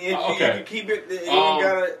 I mean, you can keep it, you ain't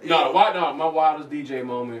gotta... No, my wildest DJ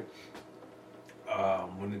moment,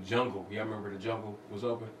 when the Jungle, y'all remember the Jungle was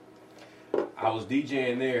open? I was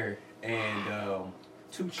DJing there, and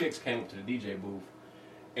two chicks came up to the DJ booth,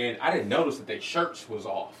 and I didn't notice that their shirts was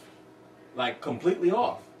off, like completely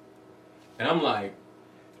off. And I'm like,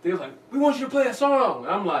 they was like, "We want you to play a song."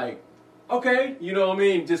 And I'm like, "Okay," you know what I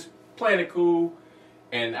mean, just playing it cool.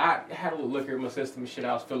 And I had a little liquor in my system and shit.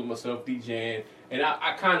 I was feeling myself DJing, and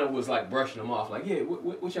I kind of was like brushing them off, like, "Yeah,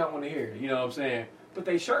 what y'all want to hear?" You know what I'm saying? But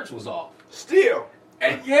their shirts was off. Still.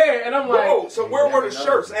 And I'm like, whoa, so where were the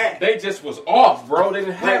shirts at? They just was off, bro. They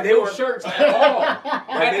didn't have no shirts at all.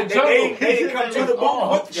 They didn't come to the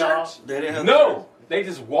booth with shirts? They didn't have no. They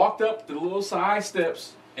just walked up the little side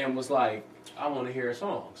steps and was like, "I want to hear a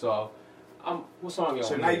song." So, what song y'all?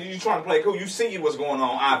 So now you trying to play cool. You see what's going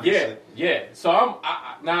on, obviously. Yeah. So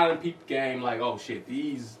I'm now in peep game, like, oh shit,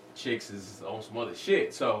 these chicks is on some other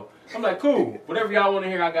shit. So I'm like, cool. Whatever y'all want to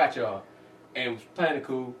hear, I got y'all. And was playing it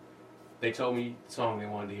cool. They told me the song they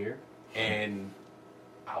wanted to hear, and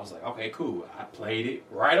I was like, okay, cool. I played it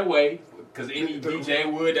right away, because any DJ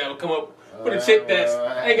would that would come up with a chick that's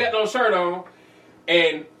ain't got no shirt on,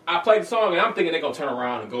 and I played the song, and I'm thinking they're going to turn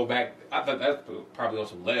around and go back. I thought that's probably on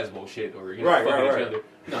some lesbo shit, or fucking each other.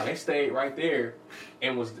 No, they stayed right there,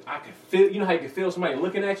 and I could feel, you know how you can feel somebody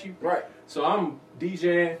looking at you? Right. So I'm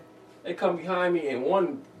DJing, they come behind me, and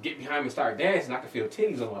one get behind me and start dancing, I could feel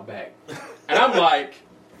titties on my back. And I'm like,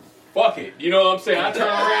 fuck it, you know what I'm saying? I turn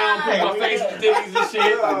around, put my face in the titties and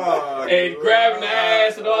shit, and grabbing the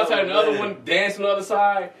ass and all that. And the other one dancing on the other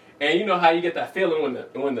side. And you know how you get that feeling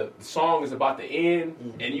when the song is about to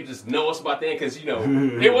end, and you just know it's about to end because you know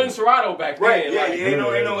it wasn't Serato back then. Right? Yeah, like, ain't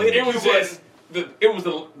no hit it was just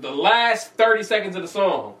the last 30 seconds of the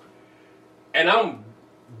song, and I'm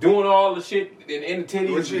doing all the shit in the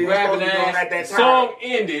titties, and grabbing ass. At that the song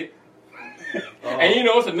ended. And you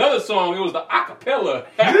know, it's another song. It was the acapella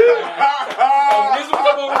of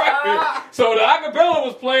Miserable Record. So the acapella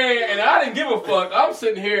was playing, and I didn't give a fuck. I'm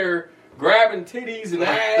sitting here grabbing titties and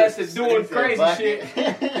ass and doing crazy shit.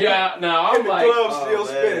 Yeah, now I'm like, the club's still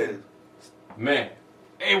spinning. Man,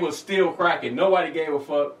 it was still cracking. Nobody gave a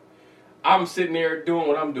fuck. I'm sitting there doing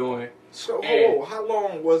what I'm doing. So, how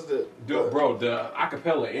long was the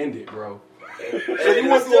acapella ended, bro. So you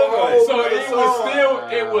went through a whole So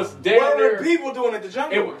it was damn What near. were the people doing at the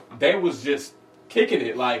jungle? They was just kicking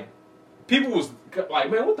it. Like, people was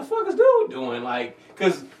like, man, what the fuck is dude doing? Like,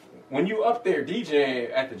 because when you up there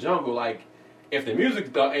DJing at the jungle, like, if the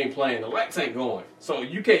music ain't playing, the lights ain't going. So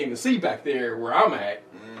you can't even see back there where I'm at.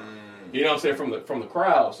 You know what I'm saying? From the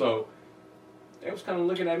crowd. So they was kind of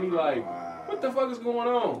looking at me like, what the fuck is going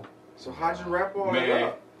on? So how'd you wrap all that Man,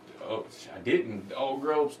 up? oh, I didn't. The old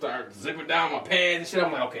girl started zipping down my pants and shit.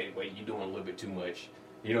 I'm like, okay, wait, you're doing a little bit too much.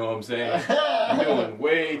 You know what I'm saying? You're doing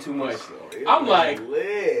way too much. I'm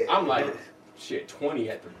like, shit, 20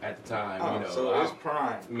 at the time. Oh, you know, so it's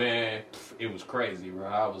prime. Man, it was crazy,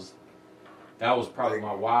 bro. That was probably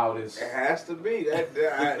my wildest. It has to be.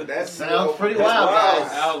 That sounds pretty wild,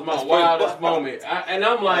 guys. That was my wildest moment. And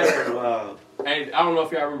I'm like, Wow. and I don't know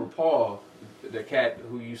if y'all remember Paul, the cat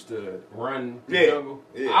who used to run the Yeah. jungle.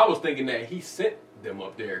 Yeah. I was thinking that he sent them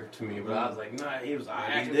up there to me, but I was like, nah. He was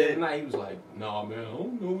actually did. that night. He was like, nah, man, I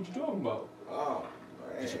don't know what you're talking about. Oh,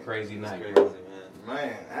 It's a man. crazy night, Crazy, bro.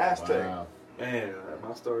 Man, Aztec. Wow. Man,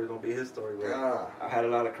 my story gonna be his story, bro. God. I had a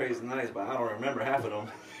lot of crazy nights, but I don't remember half of them.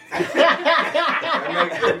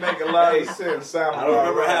 That make a lot of sense. Sound I don't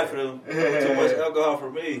remember right. half of them. Too much alcohol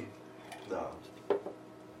for me.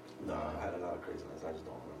 No, I had a lot of crazy nights. I just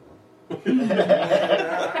don't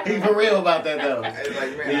remember. He for real about that though. It's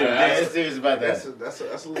like, man, Yeah, Dead serious about that.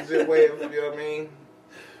 that's a legit way of, you know what I mean?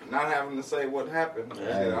 Not having to say what happened.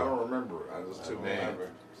 Yeah. Shit, I don't remember. I just too Man. remember.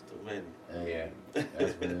 It's too many. Yeah,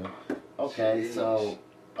 that's real. Okay, so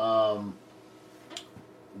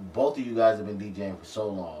both of you guys have been DJing for so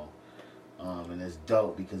long, and it's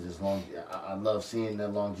dope because it's long. I love seeing that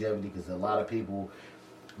longevity because a lot of people,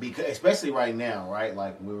 because especially right now, right?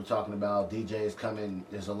 Like we were talking about DJs coming.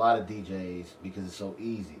 There's a lot of DJs because it's so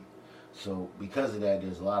easy. So because of that,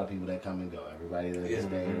 there's a lot of people that come and go. Everybody doesn't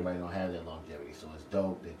stay. Everybody don't have that longevity. So it's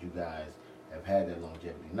dope that you guys have had that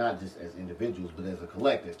longevity, not just as individuals, but as a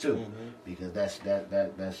collective too, because that's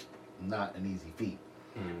not an easy feat.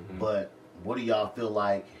 But what do y'all feel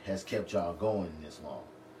like has kept y'all going this long?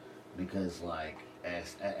 Because like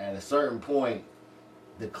at a certain point,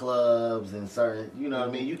 the clubs and certain, you know what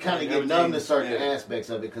I mean, you kind of get numb to certain aspects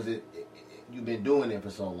of it because you've been doing it for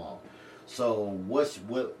so long. So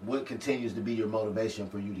what continues to be your motivation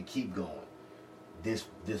for you to keep going this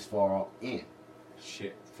far in?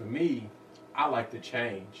 Shit, for me, I like to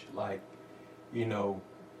change. Like, you know,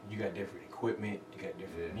 you got different equipment, you got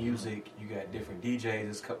different music, you got different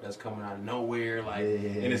DJs that's coming out of nowhere. Like,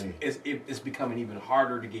 and it's becoming even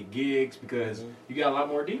harder to get gigs because you got a lot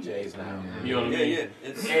more DJs now. You know what I mean?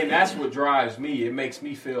 Yeah. And that's what drives me. It makes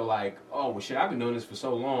me feel like, oh, well, shit, I've been doing this for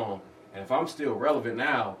so long, and if I'm still relevant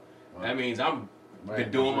now, that means I'm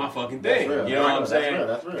been doing my fucking thing. Real. You know what I'm saying?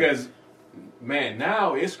 That's real. Because, man,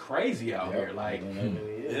 now it's crazy out here. Like,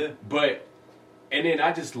 but, and then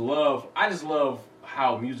I just love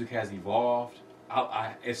how music has evolved.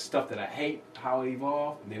 It's stuff that I hate how it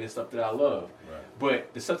evolved, and then it's stuff that I love. Right.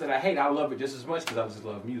 But the stuff that I hate, I love it just as much because I just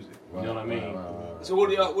love music. You know what I mean? So what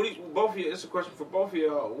do y'all? Both of you? It's a question for both of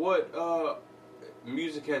y'all. What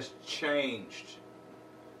music has changed?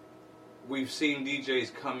 We've seen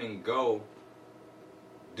DJs come and go.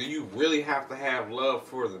 Do you really have to have love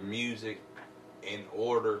for the music in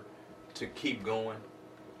order to keep going,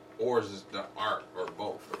 or is it the art, or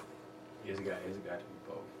both? It's got to be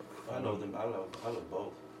both. I love them. I love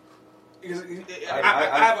both. Because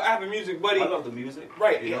I have a music buddy. I love the music.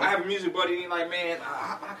 Right, you know? I have a music buddy, and he's like, man,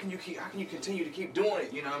 how can you continue to keep doing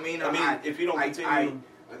it? You know what I mean? I mean, if you don't continue,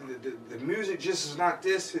 the music just is not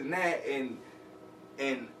this and that,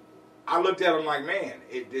 and I looked at him like, man,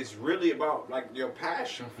 it's really about like your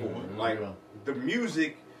passion for it, like the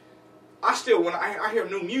music. I still, when I hear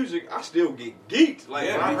new music, I still get geeked. Like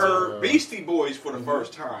when I heard Beastie Boys for the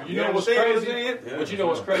first time. You know what's crazy? Yeah. But you know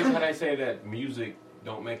what's crazy? How they say that music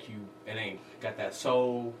don't make you, it ain't got that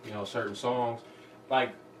soul, you know, certain songs.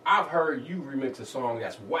 Like, I've heard you remix a song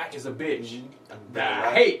that's whack as a bitch Mm-hmm. that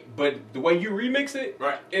I hate, but the way you remix it,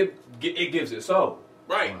 Right. it gives it soul.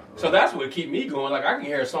 Right. So that's what keep me going. Like I can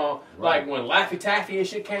hear a song like when Laffy Taffy and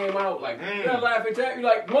shit came out. Like Laffy Taffy,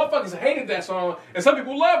 like motherfuckers hated that song, and some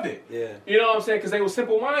people loved it. Yeah. You know what I'm saying? Because they were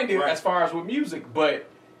simple minded Right. as far as with music. But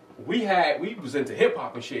we was into hip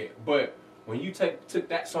hop and shit. But when you took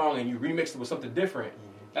that song and you remixed it with something different,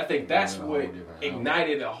 I think that's what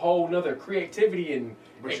ignited a whole nother creativity and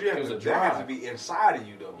But it was a that drive. has to be inside of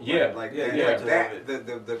you though. Yeah. Like Yeah, that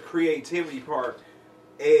the creativity part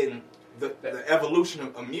and the evolution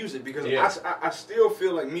of music, because I still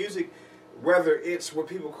feel like music, whether it's what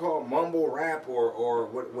people call mumble rap or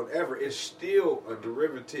whatever, it's still a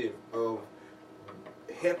derivative of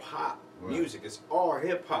hip hop music. It's all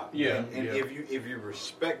hip hop. Yeah, And yeah. if you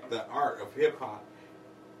respect the art of hip hop,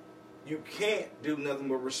 you can't do nothing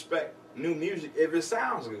but respect new music if it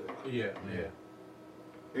sounds good. Yeah.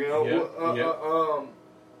 You know, Yeah,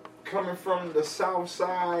 coming from the South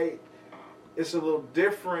Side, it's a little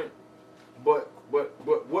different. But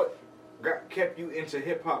what kept you into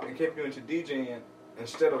hip hop and kept you into DJing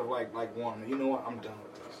instead of like wanting, you know what, I'm done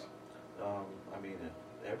with this. I mean,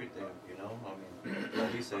 everything. You know, I mean,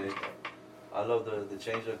 like he said, I love the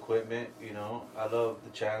change of equipment. You know, I love the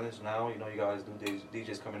challenge now. You know, you guys do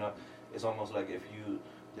DJs coming up. It's almost like if you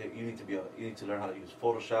need to learn how to use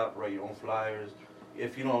Photoshop, write your own flyers.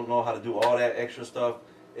 If you don't know how to do all that extra stuff,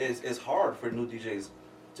 it's hard for new DJs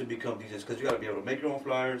to become DJs because you got to be able to make your own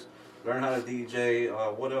flyers, learn how to DJ.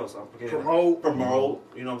 What else? I'm forgetting. Promote.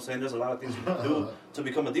 You know what I'm saying? There's a lot of things you can do to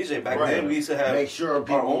become a DJ. Back then, we used to have make sure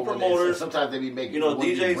people, our own promoters. Sometimes they be making, you know, when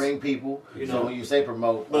DJs. You bring people. You So know, when you say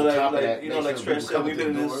promote, but on top of that, you know, like sure Stretch said, we've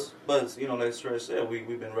been in door. this. But you know, like Stretch said, we've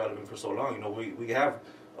been relevant for so long. You know, we have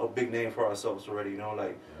a big name for ourselves already. You know,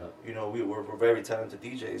 like you know, we're very talented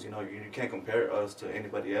DJs. You know, you can't compare us to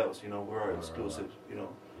anybody else. You know, we're exclusive. You know.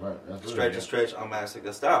 Right, that's Stretch to Stretch, I'm Master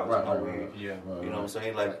the Styles. Right, you know, right. you know Right. what I'm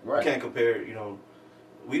saying? Like, Right. we can't compare, you know,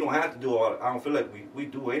 we don't have to do all, I don't feel like we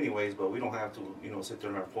do anyways, but we don't have to, you know, sit there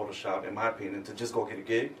and learn Photoshop, in my opinion, to just go get a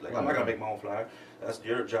gig. Like, I'm not going to make my own flyer. That's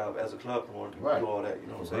your job as a club promoter to do all that, you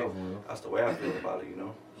know what I'm saying? That's the way I feel about it, you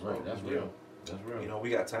know? So, Right, that's real. That's real. You know, we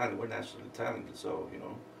got talent. We're naturally talented, so, you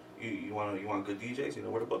know, you want good DJs, you know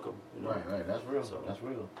where to book them. You know? Right, that's real. So, that's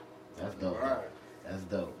real. That's dope. Right. That's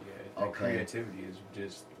dope. Yeah, that creativity is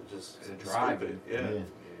just it's a drive. Yeah.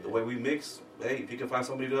 The way we mix, hey, if you can find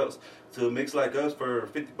somebody else to mix like us for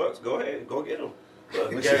 $50, go ahead, go get them.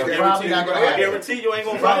 Which is probably not gonna I happen. guarantee you ain't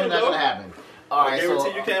gonna Probably find not them. gonna happen. All right, I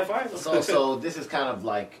guarantee you can't find them. So this is kind of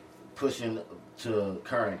like pushing to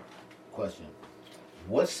current question.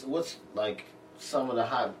 What's like some of the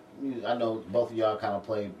hot music? I know both of y'all kind of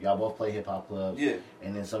both play hip hop clubs. Yeah.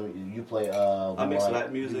 And then you play I mix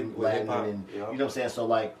Latin music with Latin hip hop. and Yeah. you know what I'm saying? So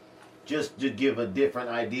like just to give a different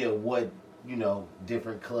idea of what, you know,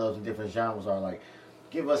 different clubs and different genres are like.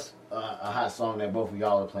 Give us a hot song that both of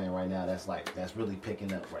y'all are playing right now that's really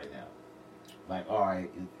picking up right now. Like, all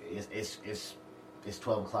right, it's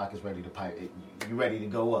 12 o'clock, it's ready to pipe. You ready to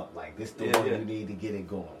go up. Like, this the one you need to get it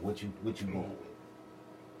going. What you going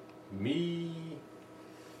with? Me,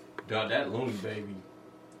 dog, that Looney Baby.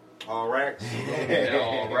 All racks.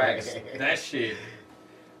 All racks. That shit,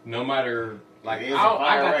 no matter, like, It is a I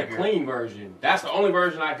fire got record. the clean version. That's the only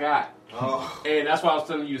version I got. Oh. And that's why I was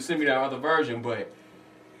telling you to send me that other version, but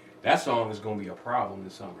that song is going to be a problem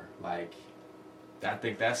this summer. Like, I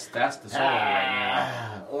think that's the song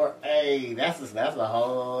right Or, hey, that's a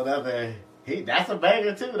whole other... That's a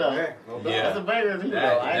banger, too, though. Yeah, no doubt. Yeah. That's a banger, too, That-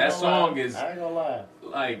 though. I ain't that gonna song lie. is- I ain't gonna lie. now.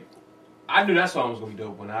 Like, I knew that song was going to be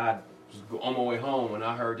dope when I was on my way home and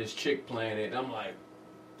I heard this chick playing it, and I'm like,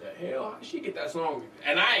 the hell? How did she get that song?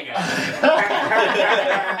 And I ain't got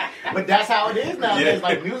it. But that's how it is nowadays. Yeah.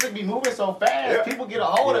 Like, music be moving so fast, Yeah. people get a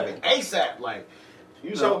hold of it ASAP. Like,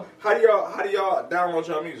 you know. So how do y'all download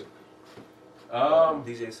your music?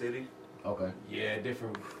 DJ City. Okay. Yeah,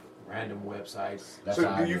 different random websites. That's So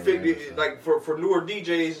how do I you do think it, that, like for newer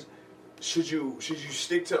DJs, should you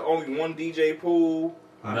stick to only one DJ pool?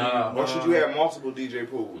 No. Or should you have multiple DJ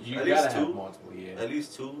pools? You At gotta least have two. multiple, yeah. At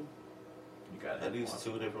least two. You gotta have At least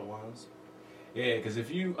multiple. two different ones. Yeah, because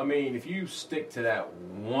if you stick to that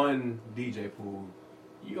one DJ pool,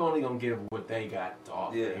 you only gonna give what they got to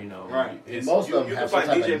offer. Yeah. You know, Right. It's, Most You of them can have some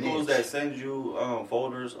find type DJ of pools niche. that send you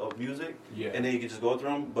folders of music, yeah, and then you can just go through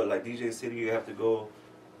them. But like DJ City, you have to go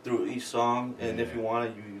through each song, and if you want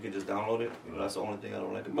it, you can just download it. You know, that's the only thing I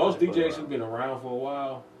don't like about most it. DJs who've been around for a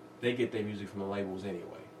while, they get their music from the labels anyway.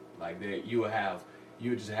 Like you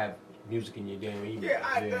would just have music in your damn email.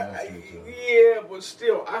 Yeah, but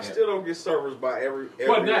still, I still don't get servers by every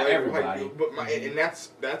well, not everybody. But and that's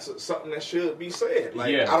something that should be said.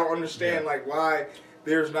 Like yeah. I don't understand like why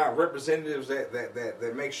there's not representatives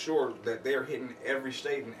that make sure that they're hitting every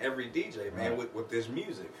state and every DJ, man, with this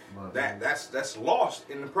music. Right. That's lost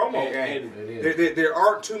in the promo game. There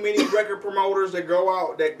aren't too many record promoters that go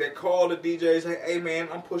out that call the DJs, hey man,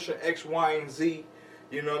 I'm pushing X, Y, and Z.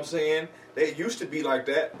 You know what I'm saying? They used to be like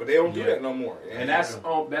that, but they don't do that no more. And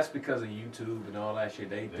that's because of YouTube and all that shit.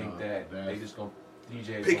 They think that they just gonna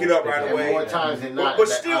DJs pick it up right away. More times than not. But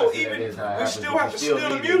still, even we still have to steal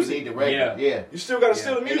the music. You still got to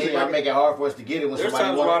steal the music. And make it hard for us to get it when there's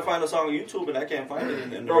somebody times where I find a song on YouTube and I can't find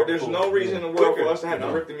it. In Bro, there's no reason in the world for us to have to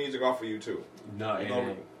rip the music off of YouTube. No, it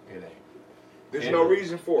ain't. There's no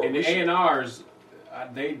reason for it. And the A&Rs,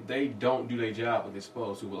 they don't do their job like they're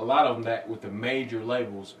supposed to. A lot of them that with the major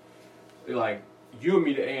labels, they're like, you and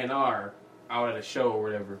me the A&R out at a show or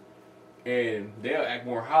whatever, and they'll act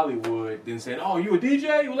more Hollywood than saying, oh, you a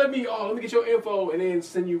DJ? Well, let me get your info and then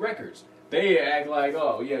send you records. They act like,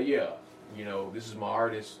 oh, yeah, you know, this is my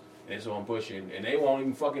artist, and so I'm pushing, and they won't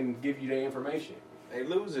even fucking give you the information. They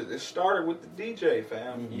lose it. It started with the DJ,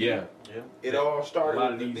 fam. Yeah. It all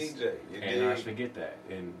started with the DJ. A&Rs forget that,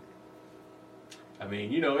 and I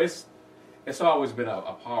mean, you know, it's always been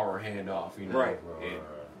a power handoff, you know. Right. And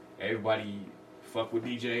everybody fuck with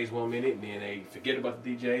DJs 1 minute, and then they forget about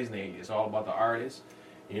the DJs, and it's all about the artists.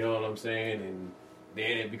 You know what I'm saying? And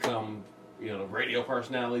then it become, you know, the radio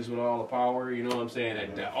personalities with all the power. You know what I'm saying?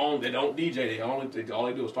 They don't DJ. All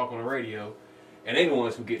they do is talk on the radio, and they the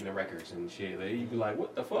ones who get in the records and shit. You be like,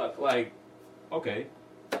 what the fuck? Like, okay,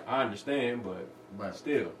 I understand, but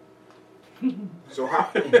still. So how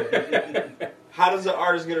does the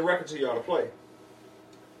artist get a record to y'all to play?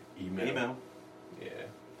 Email. Yeah.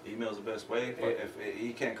 Email's the best way. If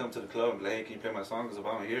he can't come to the club and be like, hey, can you play my song? Because if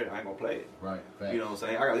I don't hear it, I ain't going to play it. Right. You know what I'm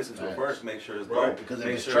saying? I got to listen to it first, make sure it's dope. Right. Because if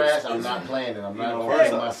it's trash, I'm not playing it. I'm not going to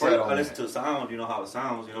play my set on I listen to the sound, you know how it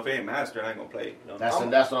sounds. You know, if it ain't mastered, I ain't going to play it. You know?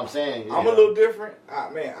 That's what I'm saying. I'm a little different.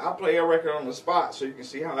 I play a record on the spot so you can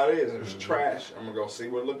see how it is. If it's trash, I'm going to go see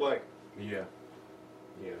what it look like. Yeah.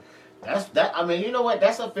 I mean, you know what?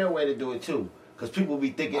 That's a fair way to do it, too. Because people be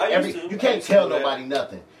thinking, you can't tell nobody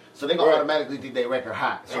nothing. So they're going to automatically think they record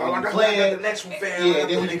hot. So when you play it, the next one, fam. Yeah,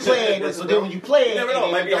 then when you play it, then when you play it, and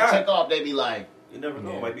then you take off, they be like, you never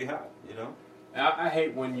know, it might be hot, you know? I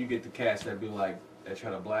hate when you get the cats that be like, that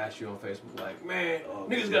try to blast you on Facebook, like, man,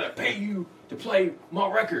 niggas gotta pay you to play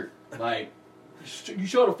my record. Like, you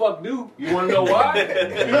sure the fuck do. You wanna know why?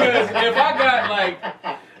 Because if I got like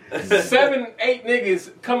 7, 8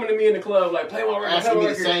 niggas coming to me in the club, like, play my record, asking me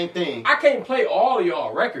the same thing, I can't play all of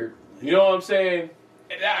y'all record. You know what I'm saying?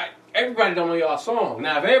 Everybody don't know y'all song.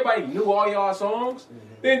 Now, if everybody knew all y'all songs,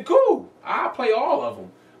 then cool. I'll play all of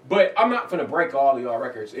them. But I'm not finna break all of y'all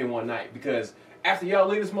records in one night because after y'all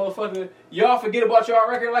leave this motherfucker, y'all forget about y'all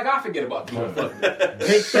record like I forget about the motherfucker.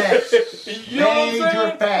 Big facts. You know what I'm saying?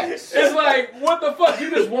 Major facts. It's like, what the fuck? You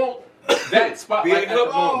just want that spotlight at the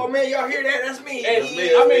moment. Oh, man, y'all hear that? That's me. And,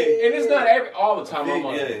 I mean, and it's not all the time. I'm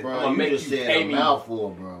gonna make you pay me. Mouthful,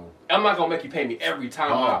 bro. I'm not gonna make you pay me every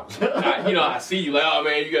time I see you like, oh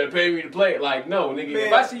man, you gotta pay me to play it. Like, no, nigga,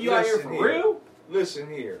 if I see you out here for real. Listen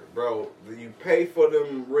here, bro. You pay for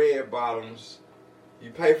them red bottoms.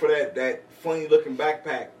 You pay for that funny looking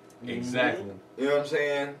backpack. Exactly. You know what I'm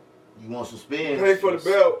saying? You want some spins. You pay for the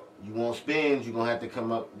belt. You want spins, you're going to have to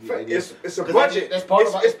come up. It's a budget. It's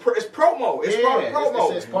promo. It's promo. It's part of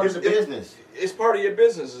promo. It's part of the business. It's part of your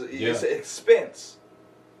business. It's an expense.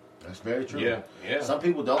 That's very true. Yeah. Some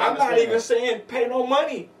people don't I'm not even saying pay no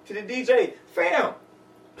money to the DJ. Fam,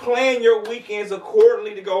 plan your weekends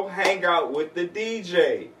accordingly to go hang out with the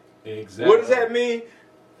DJ. Exactly. What does that mean?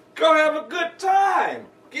 Go have a good time.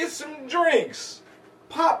 Get some drinks.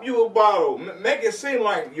 Pop you a bottle. Make it seem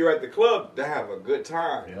like you're at the club to have a good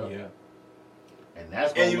time. Yeah.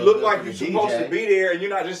 And you look like you're supposed to be there, and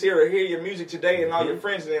you're not just here to hear your music today and all your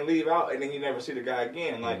friends, and then leave out, and then you never see the guy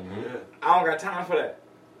again. Like, I don't got time for that.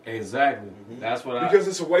 Exactly. That's what because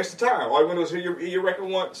it's a waste of time. All you want to do is hear your record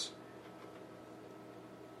once,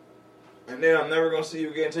 and then I'm never going to see you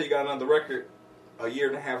again until you got another record a year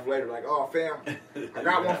and a half later. Like, oh, fam, I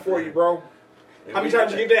got one for you, bro. How many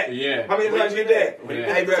times you get that? Yeah. How many times you get that?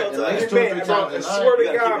 Yeah. Hey, bro, I swear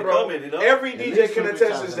to God, bro, every DJ can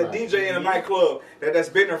attest this. A DJ in a nightclub that's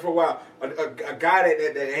been there for a while, a guy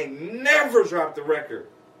that ain't never dropped the record.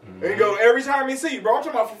 And you go, every time he see you, bro, I'm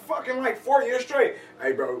talking about for fucking like 4 years straight.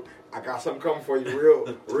 Hey, bro, I got something coming for you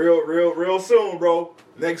real soon, bro.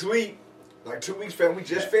 Next week, like 2 weeks, fam, we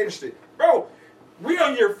just finished it. Bro, We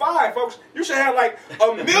on year 5, folks. You should have like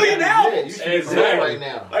 1 million albums. Yeah, you should be Exactly. lit right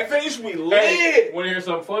now. Like, man, you should be lit. Hey, want to hear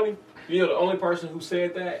something funny? You know, the only person who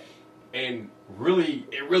said that and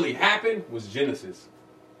it really happened was Genesis.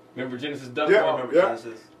 Remember Genesis Duck? Yeah. I remember Yeah.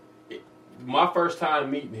 Genesis. My first time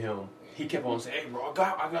meeting him, he kept on saying, "Hey, bro, I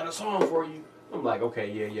got a song for you." I'm like,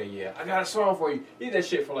 "Okay, yeah. I got a song for you." He did that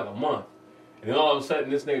shit for like a month. And then all of a sudden,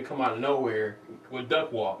 this nigga come out of nowhere with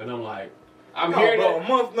Duck Walk. And I'm like, I'm hearing bro, that. a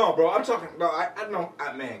month. No, bro. I'm talking, bro. I know,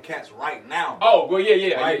 man, cats right now. Oh, well,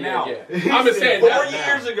 yeah. Right now. I'm just saying 4 that.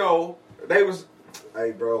 years ago, they was,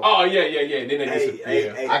 hey, bro. Oh, yeah. And then they just,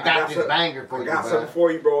 Hey, I got this banger for I you, got bro. something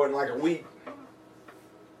for you, bro, in like a week.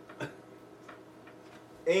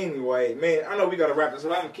 Anyway, man, I know we got to wrap this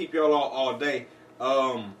up. I'm going to keep y'all all day.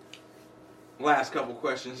 Last couple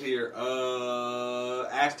questions here.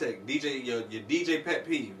 Aztec, DJ, your DJ pet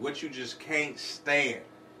peeve, what you just can't stand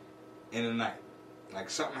in the night. Like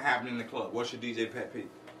something happened in the club. What's your DJ pet peeve?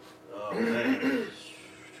 Oh, man.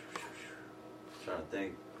 Trying to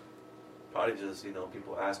think. Probably just,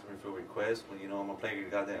 people asking me for requests when, I'm going to play a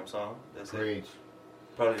goddamn song. That's Preach. it.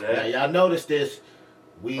 Probably Now, that. y'all notice this.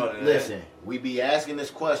 We Probably listen. that. We be asking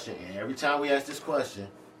this question, and every time we ask this question,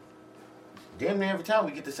 damn near every time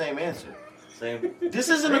we get the same answer. Same. This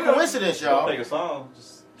isn't a coincidence, y'all. Play a song.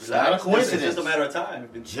 Just It's not a coincidence. It's just a matter of time.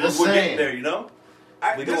 Just we're saying. getting there,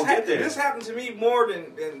 We gonna get there. This happened to me more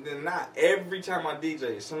than not. Every time I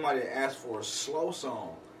DJ, somebody asks for a slow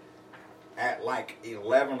song at like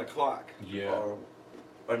 11 o'clock. Yeah. Or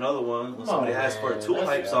another one when Come somebody on, asks for a man. too That's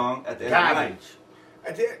hype song at the end of the night. Garbage.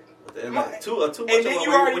 I did. At the end of the night. Too much And then of you it.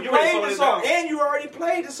 already When you ready played for the it song. down. And you already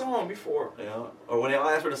played the song before. Or when they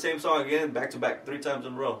ask for the same song again, back to back, 3 times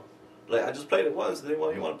in a row. Like, I just played it once, then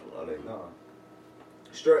what you want to play? I'm like, no.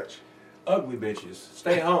 Stretch. Ugly bitches.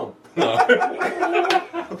 Stay home. No.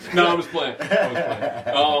 No, I'm just playing.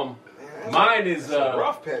 Mine is That's a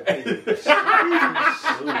rough pet peeve.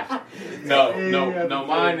 no.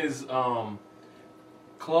 Mine is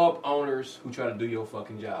club owners who try to do your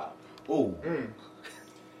fucking job. Ooh.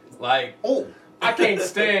 Like, Ooh. I can't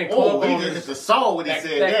stand club Oh, he owners just a song when he that,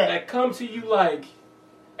 said that, that. that come to you like,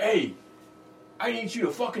 "Hey, I need you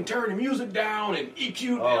to fucking turn the music down and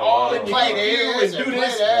EQ and all and Play EQ this and do and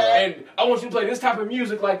this, play that. and I want you to play this type of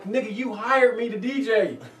music." Like, nigga, you hired me to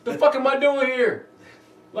DJ. The fuck am I doing here?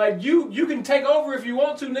 Like, you can take over if you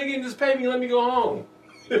want to, nigga, and just pay me and let me go home.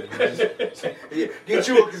 Yeah, get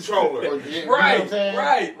you a controller. Or, you know what I'm saying?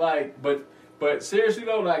 Right. Like, but seriously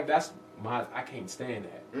though, like I can't stand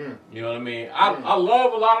that. You know what I mean? I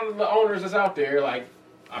love a lot of the owners that's out there. Like,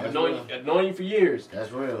 I've That's known you for years. That's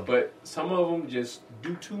real. But some of them just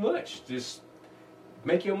do too much. Just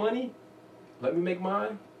make your money, let me make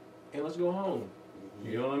mine, and let's go home.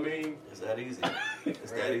 You know what I mean? It's that easy.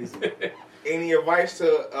 It's that easy. Any advice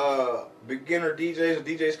to beginner DJs or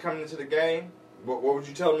DJs coming into the game? What would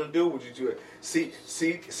you tell them to do? Would you do it?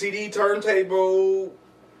 CD, turntable,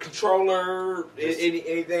 controller,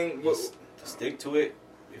 anything? Just stick to it.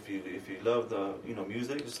 If you love the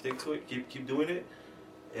music, just stick to it. Keep doing it,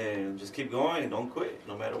 and just keep going. And don't quit,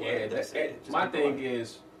 no matter what. Yeah, That's it. Just my keep thing going.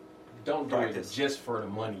 is, don't do Practice. it just for the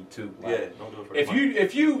money too. Like, Yeah, don't do it for the money.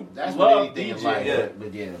 if you That's what love anything in DJ, life. Yeah.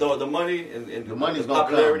 But yeah. The money and The money's the gonna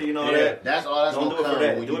popularity come. and all Yeah. that. That's all that's Don't gonna do it for come.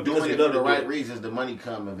 that. When Do you're it because doing you it for love the to do right it. reasons, the money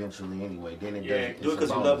come eventually anyway. Then it Yeah, does. Do it because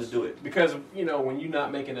you love to do it. because when you're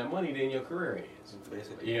not making that money, then your career ends.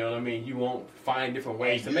 Basically. You know what I mean? You won't find different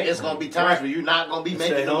ways to make. It's gonna be times where you're not gonna be making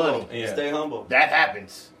Stay the humble. money. Yeah. Stay humble. That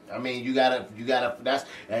happens. I mean, you gotta. That's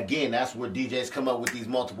where DJs come up with these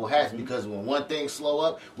multiple hats because when one thing slow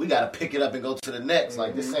up, we gotta pick it up and go to the next.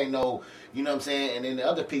 Like this ain't no, you know what I'm saying. And then the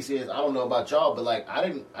other piece is, I don't know about y'all, but like I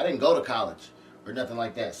didn't go to college or nothing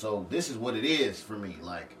like that. So this is what it is for me.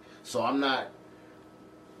 Like, so I'm not.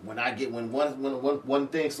 When one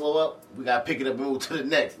thing slow up, we gotta pick it up and move to the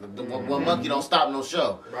next. One monkey don't stop no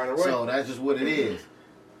show. Right away. So that's just what it is.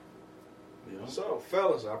 So,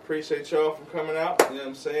 fellas, I appreciate y'all for coming out. You know what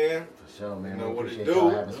I'm saying? For sure, man. You know I what it appreciate do. y'all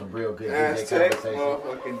having some real good DJ Aztec, conversation.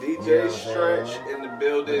 motherfucking DJ You know what I'm Stretch saying? in the What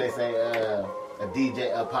building. they say,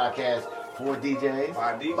 a podcast for DJs.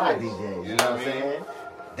 By DJs. By DJs. You know what I'm saying?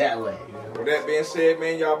 That way. With that being said,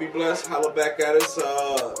 man, y'all be blessed. Holla back at us.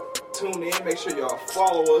 Tune in. Make sure y'all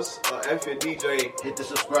follow us. F your DJ. Hit the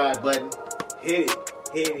subscribe button. Hit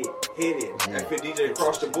it. Yeah. F your DJ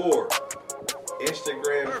across the board.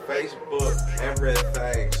 Instagram, Facebook,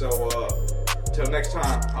 everything. So, till next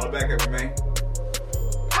time, holla back at me, man.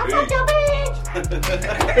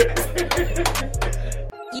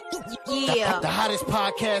 Yeah. The hottest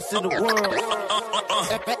podcast in the world.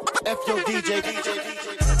 F your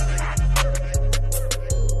DJ.